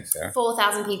 Seems fair.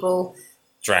 4,000 people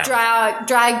dragged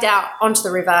out onto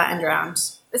the river and drowned.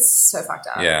 It's so fucked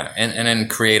up. Yeah, and in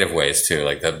creative ways too,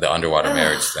 like the underwater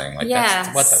marriage thing. Like,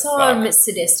 that's, what the fuck?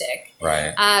 Sadistic.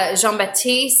 Right.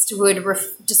 Jean-Baptiste would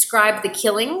describe the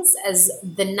killings as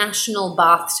the national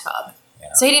bathtub. Yeah.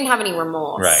 So he didn't have any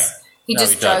remorse. Right. He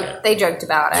just joked. They joked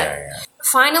about it. Yeah.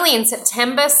 Finally, in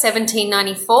September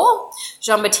 1794,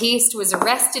 Jean-Baptiste was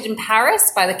arrested in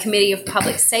Paris by the Committee of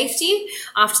Public Safety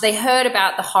after they heard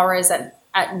about the horrors at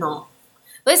Nantes.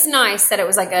 But it's nice that it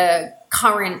was like a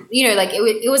current, like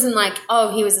it wasn't like,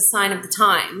 oh, he was a sign of the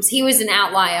times. He was an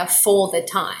outlier for the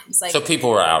times. Like, so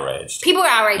people were outraged. People were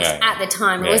outraged at the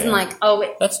time. It wasn't like, oh,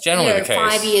 that's generally the case.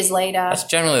 5 years later. That's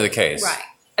generally the case. Right.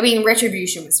 I mean,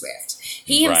 retribution was swift.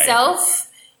 He himself,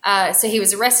 so he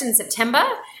was arrested in September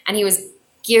and he was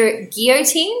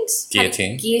guillotined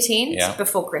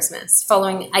before Christmas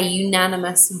following a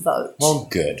unanimous vote. Well,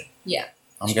 good. Yeah.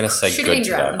 I'm going to say good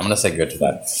to that. I'm going to say good to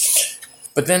that.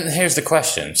 But then here's the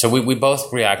question. So we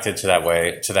both reacted to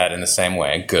that in the same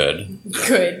way. Good.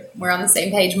 We're on the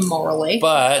same page morally.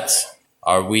 But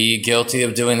are we guilty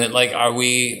of doing that? Like, are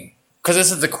we... Because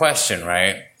this is the question,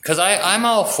 right? Because I'm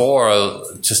all for,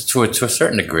 just to a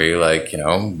certain degree, like,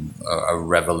 a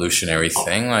revolutionary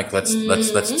thing. Like, let's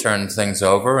turn things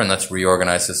over and let's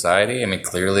reorganize society. I mean,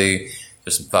 clearly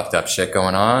there's some fucked up shit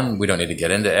going on. We don't need to get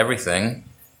into everything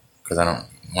because I don't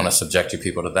want to subject you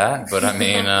people to that. But I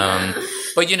mean...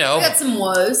 But we got some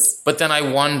woes. But then I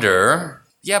wonder,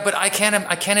 but I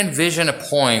can't envision a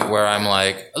point where I'm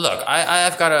like, look,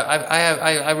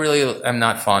 I really am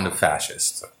not fond of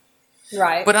fascists,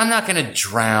 right? But I'm not going to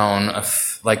drown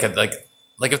like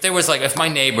if there was if my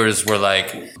neighbors were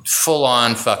like full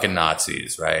on fucking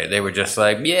Nazis, right? They were just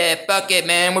like, yeah, fuck it,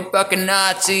 man, we're fucking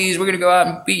Nazis, we're gonna go out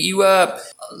and beat you up.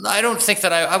 I don't think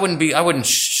that I wouldn't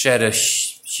shed a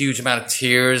huge amount of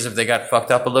tears if they got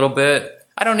fucked up a little bit.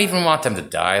 I don't even want them to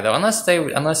die though, unless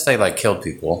they like killed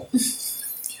people.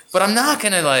 But I'm not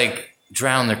gonna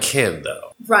drown their kid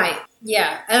though. Right.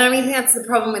 Yeah. And I mean, I think that's the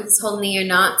problem with this whole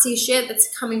neo-Nazi shit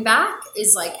that's coming back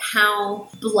is how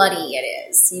bloody it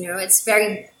is.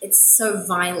 It's so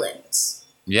violent.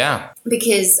 Yeah.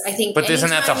 Because I think... But isn't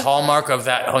that the hallmark of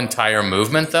that entire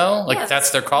movement though?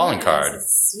 That's their calling card.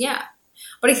 Yeah.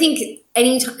 But I think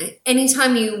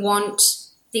anytime you want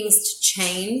things to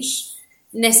change...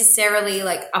 necessarily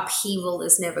upheaval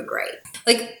is never great.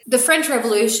 The French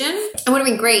Revolution, it would have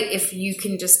been great if you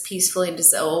can just peacefully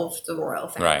dissolve the royal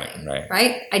family.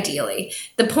 Right. Ideally.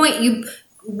 The point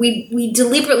we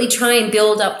deliberately try and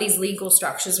build up these legal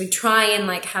structures. We try and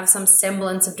like have some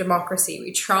semblance of democracy.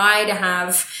 We try to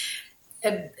have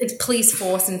a police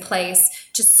force in place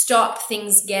to stop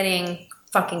things getting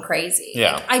fucking crazy.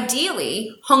 Yeah. Like,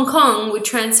 ideally, Hong Kong would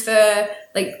transfer,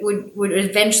 like would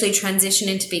eventually transition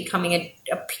into becoming a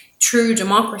true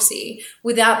democracy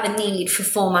without the need for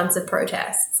 4 months of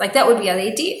protests. Like that would be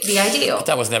the ideal. But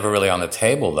that was never really on the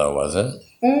table, though, was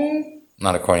it?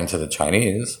 Not according to the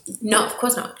Chinese. No, of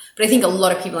course not. But I think a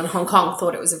lot of people in Hong Kong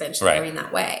thought it was eventually going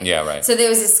that way. Yeah, right. So there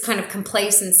was this kind of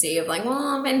complacency of like,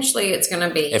 well, eventually it's going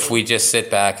to be. If we just sit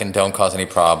back and don't cause any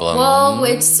problems. Well,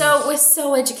 we're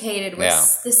so educated. We're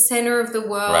the center of the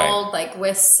world. Right. Like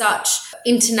we're such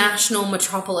international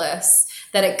metropolis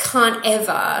that it can't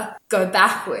ever go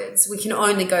backwards. We can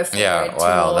only go forward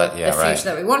toward the future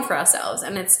that we want for ourselves.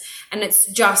 And it's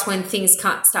just when things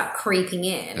can't start creeping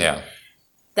in. Yeah.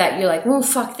 That you're like, well,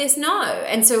 fuck this, no.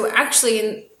 And so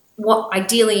actually what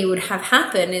ideally you would have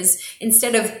happen is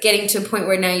instead of getting to a point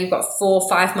where now you've got 4 or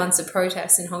 5 months of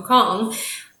protests in Hong Kong,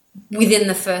 within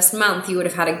the first month you would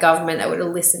have had a government that would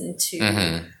have listened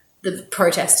to the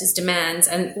protesters' demands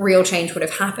and real change would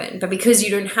have happened. But because you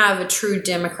don't have a true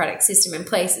democratic system in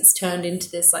place, it's turned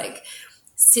into this like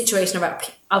situation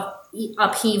of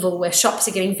upheaval where shops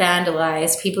are getting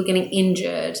vandalized, people are getting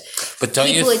injured, but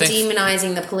people are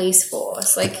demonizing the police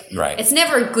force. Like, it's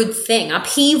never a good thing.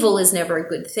 Upheaval is never a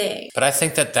good thing. But I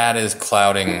think that is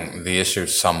clouding the issue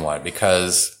somewhat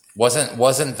because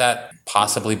wasn't that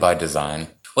possibly by design?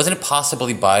 Wasn't it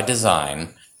possibly by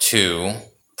design to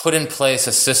put in place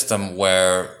a system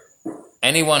where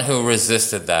anyone who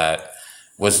resisted that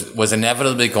was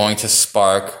inevitably going to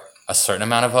spark a certain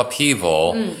amount of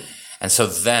upheaval, and so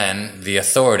then the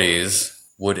authorities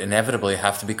would inevitably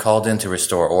have to be called in to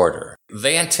restore order.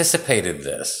 They anticipated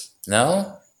this,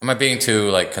 no? Am I being too,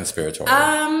 like, conspiratorial?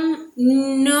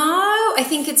 No. I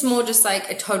think it's more just,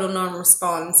 like, a total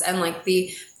non-response and, like,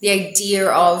 the idea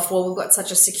of, well, we've got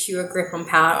such a secure grip on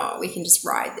power, we can just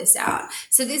ride this out.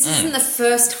 So this isn't the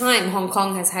first time Hong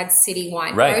Kong has had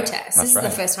citywide protests. This is the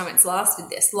first time it's lasted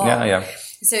this long. Yeah.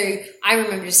 So I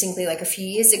remember distinctly like a few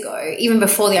years ago, even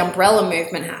before the umbrella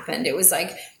movement happened, it was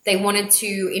like they wanted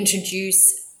to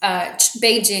introduce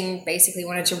Beijing basically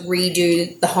wanted to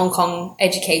redo the Hong Kong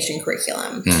education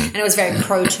curriculum. And it was very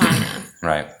pro-China.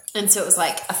 Right. And so it was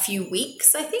like a few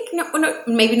weeks, I think,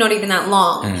 maybe not even that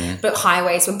long, but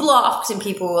highways were blocked and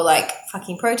people were like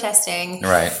fucking protesting.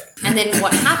 Right. And then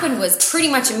what happened was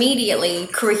pretty much immediately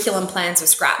curriculum plans were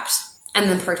scrapped. And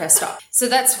then protests stopped. So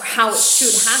that's how it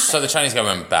should happen. So the Chinese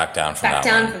government backed down from that.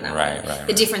 Right.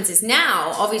 The difference is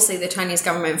now, obviously, the Chinese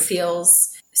government feels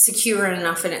secure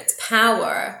enough in its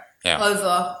power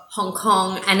over Hong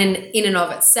Kong and in and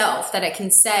of itself that it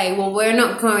can say, well, we're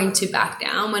not going to back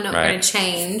down. We're not going to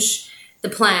change the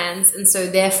plans. And so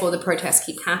therefore the protests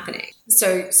keep happening.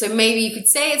 So maybe you could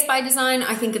say it's by design.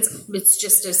 I think it's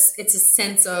just it's a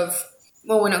sense of,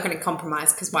 well, we're not going to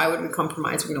compromise because why would we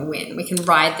compromise? We're going to win. We can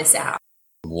ride this out.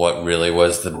 What really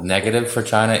was the negative for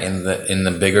China in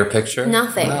the bigger picture?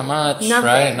 Nothing. Not much,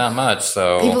 right? Not much.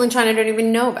 So people in China don't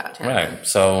even know about it. Right.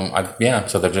 So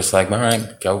so they're just like, all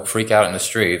right, go freak out in the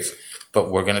streets,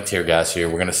 but we're going to tear gas you.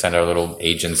 We're going to send our little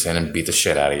agents in and beat the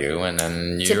shit out of you, and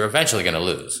then you're eventually going to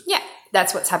lose. Yeah,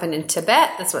 that's what's happened in Tibet.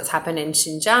 That's what's happened in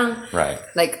Xinjiang. Right.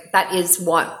 Like that is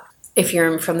what. If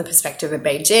you're from the perspective of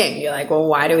Beijing, you're like, well,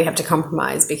 why do we have to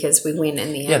compromise? Because we win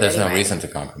in the end. Yeah, there's no reason to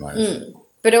compromise.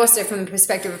 But also from the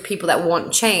perspective of people that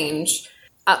want change,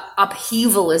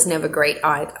 upheaval is never great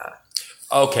either.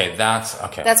 Okay, that's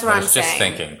okay. That's what I'm just saying.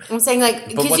 Thinking. I'm saying like,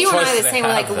 because you and I are the same, we're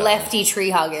like lefty tree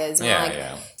huggers.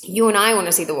 We're you and I want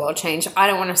to see the world change. I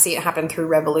don't want to see it happen through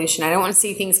revolution. I don't want to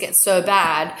see things get so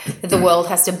bad that the world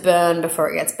has to burn before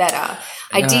it gets better.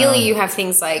 Ideally, you have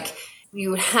things like,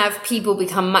 you would have people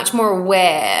become much more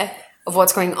aware of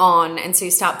what's going on, and so you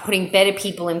start putting better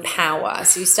people in power.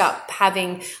 So you start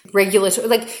having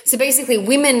regulatory, so basically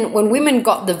when women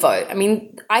got the vote, I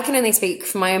mean, I can only speak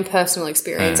from my own personal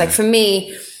experience. Like for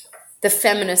me, the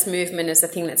feminist movement is the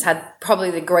thing that's had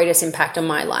probably the greatest impact on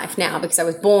my life now, because I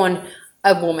was born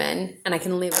a woman and I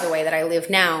can live the way that I live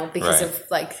now because of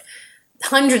like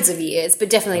hundreds of years, but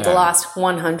definitely the last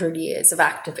 100 years of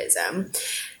activism.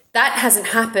 That hasn't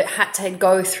had to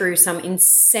go through some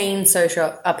insane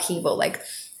social upheaval. Like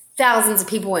thousands of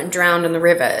people weren't drowned in the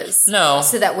rivers. No.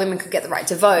 So that women could get the right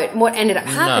to vote. And what ended up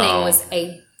happening was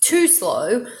a too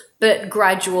slow but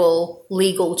gradual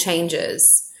legal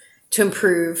changes to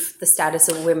improve the status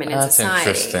of women in society.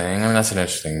 That's interesting. I mean, that's an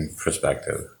interesting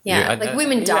perspective. Yeah,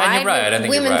 women died. You're right. I think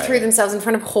women threw themselves in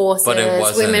front of horses. But it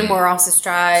wasn't women were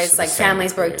ostracized. Like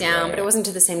families broke down, right. but it wasn't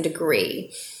to the same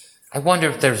degree. I wonder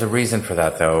if there's a reason for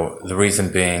that, though. The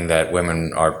reason being that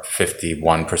women are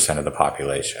 51% of the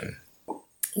population.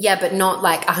 Yeah, but not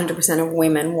like 100% of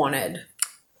women wanted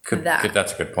that.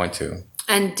 That's a good point, too.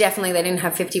 And definitely they didn't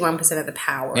have 51% of the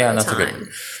power at the time. A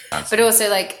good but also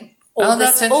like all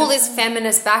this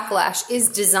feminist backlash is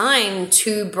designed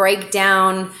to break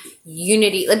down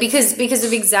unity, like because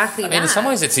of exactly that. In some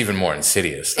ways it's even more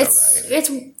insidious, though, right? It's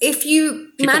if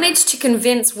you manage to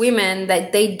convince women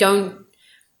that they don't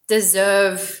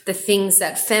deserve the things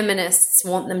that feminists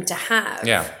want them to have.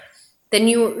 Yeah. Then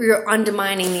you're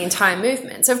undermining the entire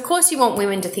movement. So of course you want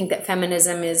women to think that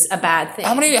feminism is a bad thing.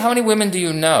 How many women do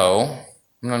you know?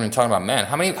 I'm not even talking about men.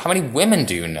 How many women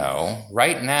do you know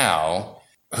right now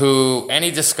who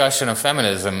any discussion of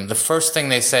feminism, the first thing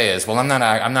they say is, "Well, I'm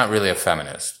not really a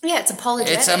feminist." Yeah, it's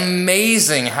apologetic. It's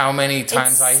amazing how many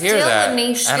times I hear that,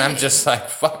 and I'm just like,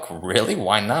 "Fuck, really?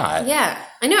 Why not?" Yeah,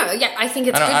 I know. Yeah, I think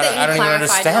it's good that you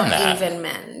clarified not even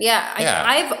men. Yeah,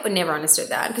 I've never understood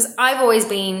that because I've always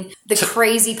been the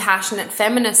crazy, passionate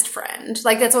feminist friend.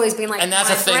 Like that's always been like, and that's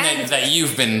a thing that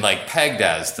you've been like pegged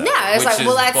as. Though, yeah, it's like,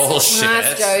 well, that's bullshit.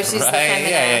 Nice, Joe. She's the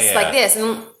feminist, like this,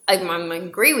 and I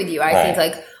agree with you. I think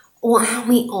like. Well, aren't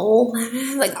we all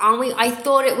women? Like, aren't we? I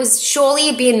thought it was surely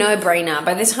it'd be a no-brainer.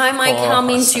 By the time I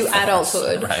come into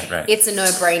adulthood, it's a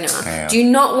no-brainer. Yeah. Do you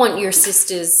not want your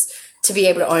sisters to be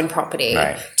able to own property?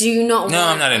 Right. Do you not want... No,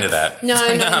 I'm not into that. No,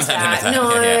 I'm not into that.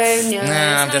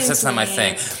 No, that's not my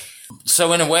thing.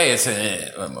 So in a way, it's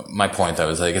my point though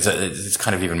is like it's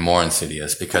kind of even more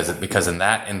insidious because in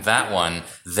that one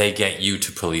they get you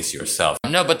to police yourself.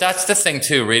 No, but that's the thing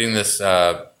too. Reading this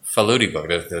Faludi book,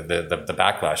 the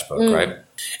backlash book, right?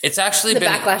 It's actually been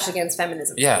backlash against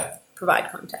feminism. Yeah,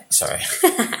 provide context. Sorry,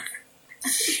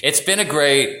 it's been a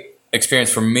great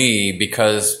experience for me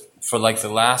because for like the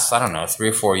last 3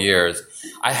 or 4 years,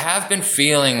 I have been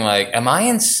feeling like, am I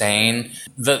insane?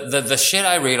 The shit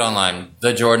I read online,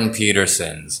 the Jordan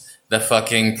Petersons, the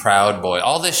fucking Proud Boy,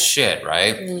 all this shit,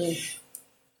 right?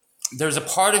 There's a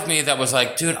part of me that was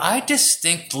like, dude, I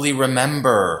distinctly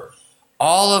remember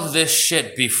all of this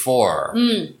shit before.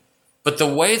 But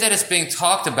the way that it's being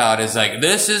talked about is like,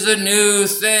 this is a new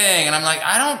thing. And I'm like,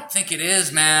 I don't think it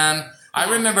is, man.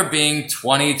 I remember being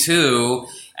 22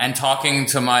 and talking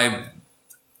to my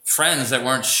friends that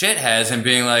weren't shitheads and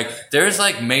being like, there's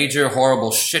like major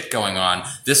horrible shit going on.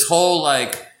 This whole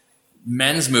like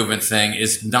men's movement thing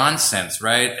is nonsense,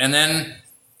 right? And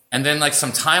then like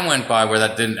some time went by where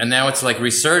that didn't, and now it's like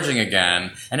resurging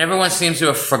again, and everyone seems to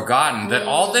have forgotten that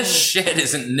all this shit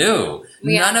isn't new.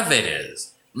 Yeah. None of it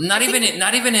is. Not even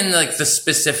in like the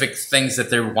specific things that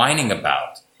they're whining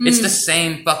about. It's the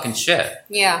same fucking shit.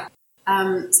 Yeah.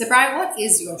 So Brian, what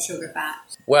is your sugar fat?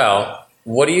 Well,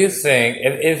 what do you think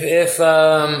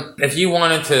if you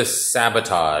wanted to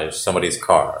sabotage somebody's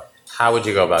car? How would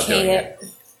you go about doing it?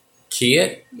 Key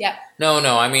it? Yeah. No,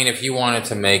 I mean if you wanted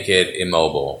to make it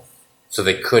immobile so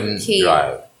they couldn't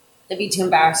drive. They'd be too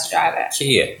embarrassed to drive it.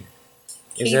 Key it.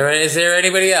 Is there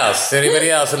anybody else? Anybody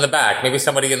else in the back? Maybe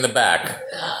somebody in the back.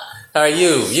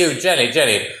 You,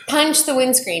 Jenny. Punch the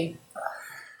windscreen.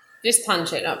 Just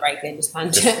punch it, not break it, just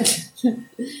punch it.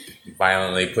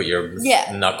 Violently put your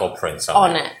knuckle prints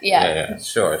on it. Yeah.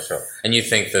 Sure. And you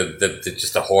think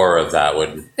just the horror of that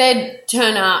would... They'd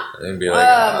turn up. And be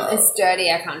like, it's dirty,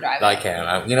 I can't drive it. I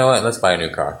can't. You know what? Let's buy a new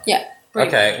car. Yeah.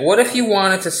 Okay, what if you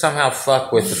wanted to somehow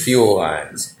fuck with the fuel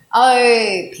lines?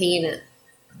 Oh, pee in it.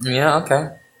 Yeah,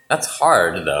 okay. That's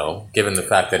hard, though, given the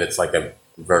fact that it's like a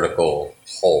vertical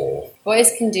hole.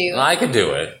 Boys can do... I could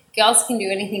do it. Girls can do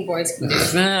anything boys can do.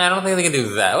 I don't think they can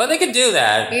do that. Well, they could do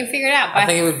that. You can figure it out. I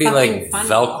think it would be like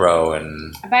Velcro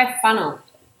and... I buy a funnel.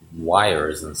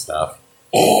 Wires and stuff.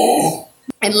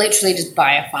 And literally just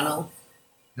buy a funnel.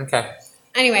 Okay.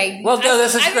 Anyway. Well, no,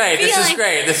 this is great.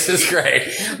 This is great.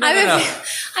 I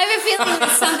have a feeling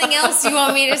there's something else you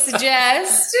want me to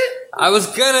suggest.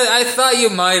 I thought you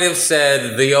might have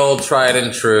said the old tried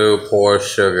and true, pour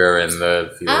sugar in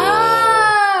the fuel.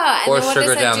 Pour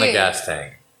sugar down the gas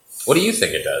tank. What do you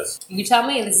think it does? You tell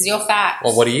me. This is your fact.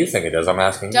 Well, what do you think it does? I'm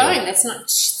asking you. Don't. That's not...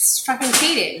 It's fucking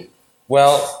cheating.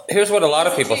 Well, here's what a lot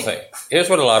of people think. Here's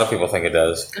what a lot of people think it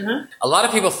does. Uh-huh. A lot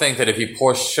of people think that if you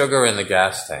pour sugar in the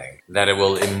gas tank, that it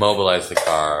will immobilize the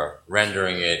car,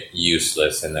 rendering it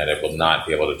useless, and that it will not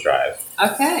be able to drive.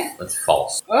 Okay. That's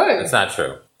false. Oh. It's not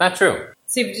true. Not true.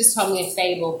 So you just told me a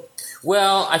fable.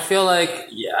 Well, I feel like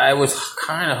I was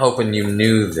kind of hoping you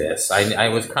knew this. I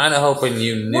was kind of hoping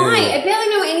you knew. Why? I barely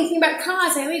know anything about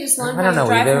cars. I only just learned how to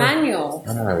drive manual.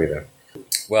 I don't know either.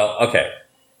 Well, okay.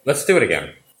 Let's do it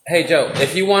again. Hey, Joe,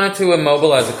 if you wanted to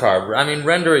immobilize a car,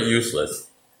 render it useless,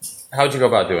 How would you go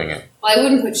about doing it? Well, I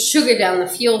wouldn't put sugar down the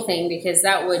fuel thing because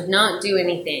that would not do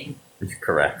anything.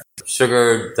 Correct.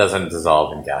 Sugar doesn't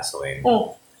dissolve in gasoline.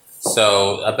 Oh.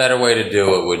 So a better way to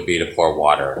do it would be to pour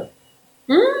water.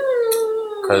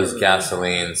 Because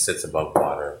gasoline sits above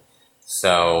water.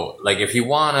 So, like, if you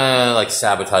want to, like,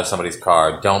 sabotage somebody's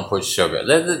car, don't put sugar.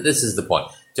 This is the point.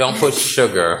 Don't put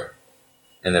sugar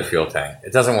in the fuel tank.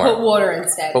 It doesn't work. Put water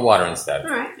instead. Put water instead.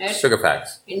 All right. Sugar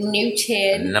facts.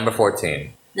 Noted. Number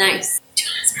 14. Nice.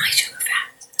 That's my sugar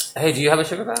fact. Hey, do you have a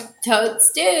sugar fact?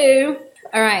 Totes do.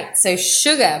 All right. So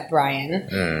sugar,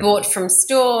 Brian, bought from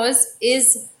stores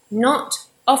is not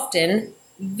often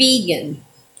vegan.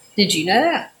 Did you know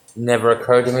that? Never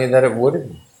occurred to me that it would have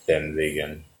been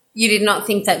vegan. You did not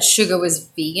think that sugar was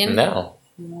vegan? No.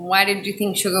 Why did you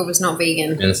think sugar was not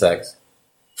vegan? Insects.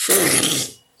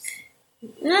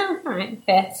 No, all right,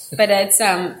 fair. But that's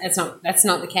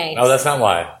not the case. Oh, that's not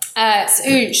why.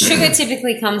 So sugar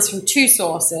typically comes from two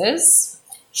sources: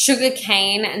 sugar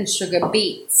cane and sugar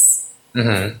beets.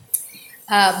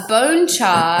 Mm-hmm. Bone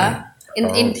char,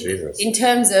 Jesus. in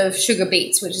terms of sugar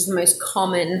beets, which is the most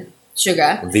common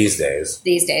sugar these days.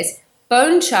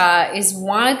 Bone char is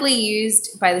widely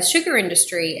used by the sugar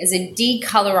industry as a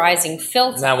decolorizing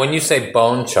filter. Now, when you say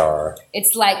bone char...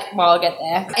 It's like, well, I'll get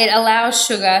there. It allows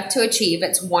sugar to achieve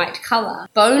its white color.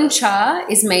 Bone char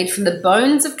is made from the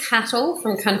bones of cattle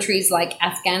from countries like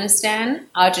Afghanistan,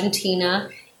 Argentina,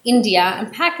 India,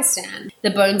 and Pakistan. The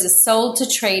bones are sold to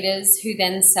traders who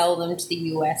then sell them to the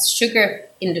US sugar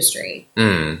industry.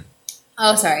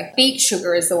 Oh, sorry. Beet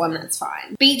sugar is the one that's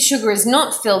fine. Beet sugar is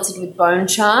not filtered with bone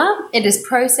char. It is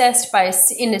processed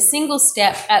in a single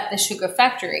step at the sugar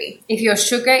factory. If your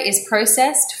sugar is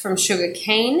processed from sugar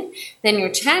cane, then your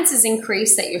chances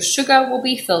increase that your sugar will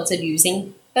be filtered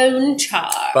using bone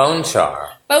char. Bone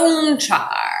char. Bone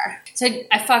char. So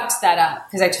I fucked that up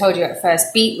because I told you at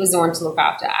first beet was the one to look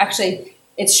after. Actually,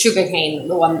 it's sugar cane,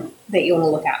 the one that you want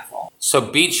to look out for. So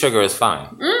beet sugar is fine?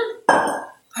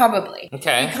 Probably.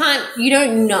 Okay. You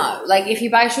don't know. Like, if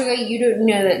you buy sugar, you don't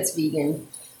know that it's vegan.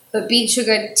 But beet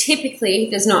sugar typically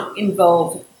does not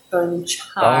involve bone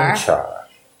char. Bone char.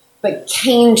 But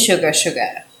cane sugar.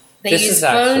 They use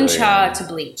bone actually, char to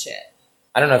bleach it.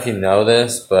 I don't know if you know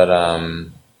this, but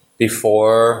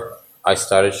before I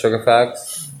started Sugar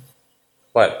Facts...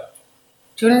 What?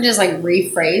 Do you want to just, like,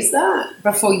 rephrase that?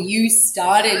 Before you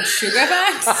started Sugar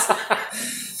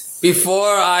Facts?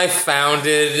 Before I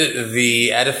founded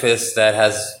the edifice that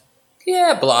has,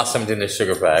 blossomed into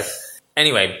Sugar Facts.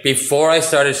 Anyway, before I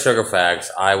started Sugar Facts,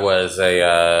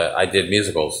 I did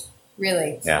musicals.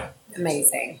 Really? Yeah.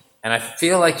 Amazing. And I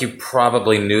feel like you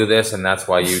probably knew this, and that's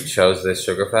why you chose this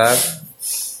Sugar Fact.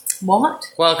 What?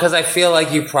 Well, because I feel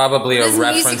like you probably are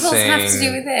referencing... musicals have to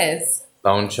do with this?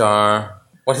 Bone char.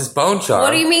 What is bone char? What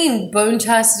do you mean bone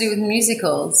char has to do with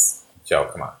musicals? Joe,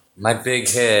 come on. My big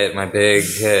hit,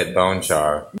 Bone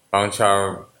Char. Bone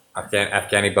Char,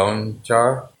 Afghani Bone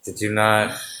Char? Did you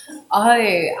not? Oh,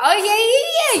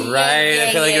 yeah. Right?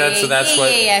 I feel like that's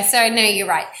what... Yeah. Sorry, no, you're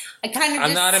right.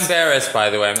 I'm not embarrassed,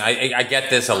 by the way. I get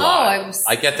this a lot.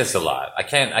 I get this a lot. I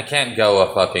can't go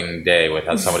a fucking day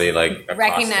without somebody, like...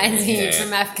 recognizing you from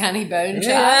Afghani Bone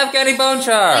Char. Yeah, Afghani Bone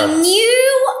Char.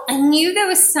 I knew there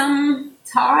was some...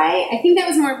 tie. I think that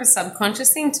was more of a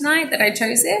subconscious thing tonight that I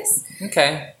chose this.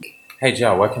 Okay. Hey,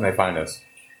 Joe, where can they find us?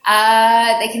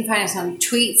 They can find us on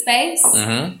TweetSpace.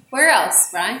 Mm-hmm. Where else,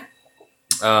 Brian?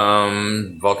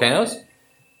 Volcanoes?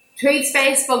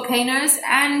 TweetSpace, Volcanoes,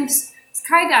 and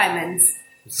Sky Diamonds.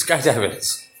 Sky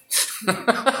Diamonds.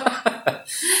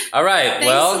 All right.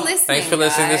 Thanks for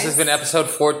listening. Guys. This has been episode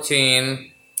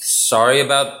 14. Sorry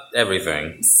about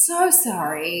everything. So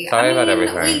sorry. About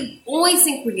everything. We always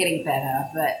think we're getting better,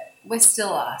 but we're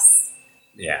still us.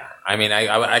 Yeah. I mean,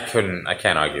 I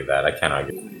can't argue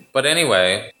that. But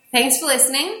anyway. Thanks for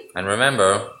listening. And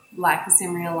remember. Like us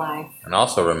in real life. And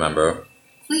also remember.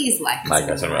 Please like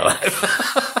us in real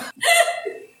life.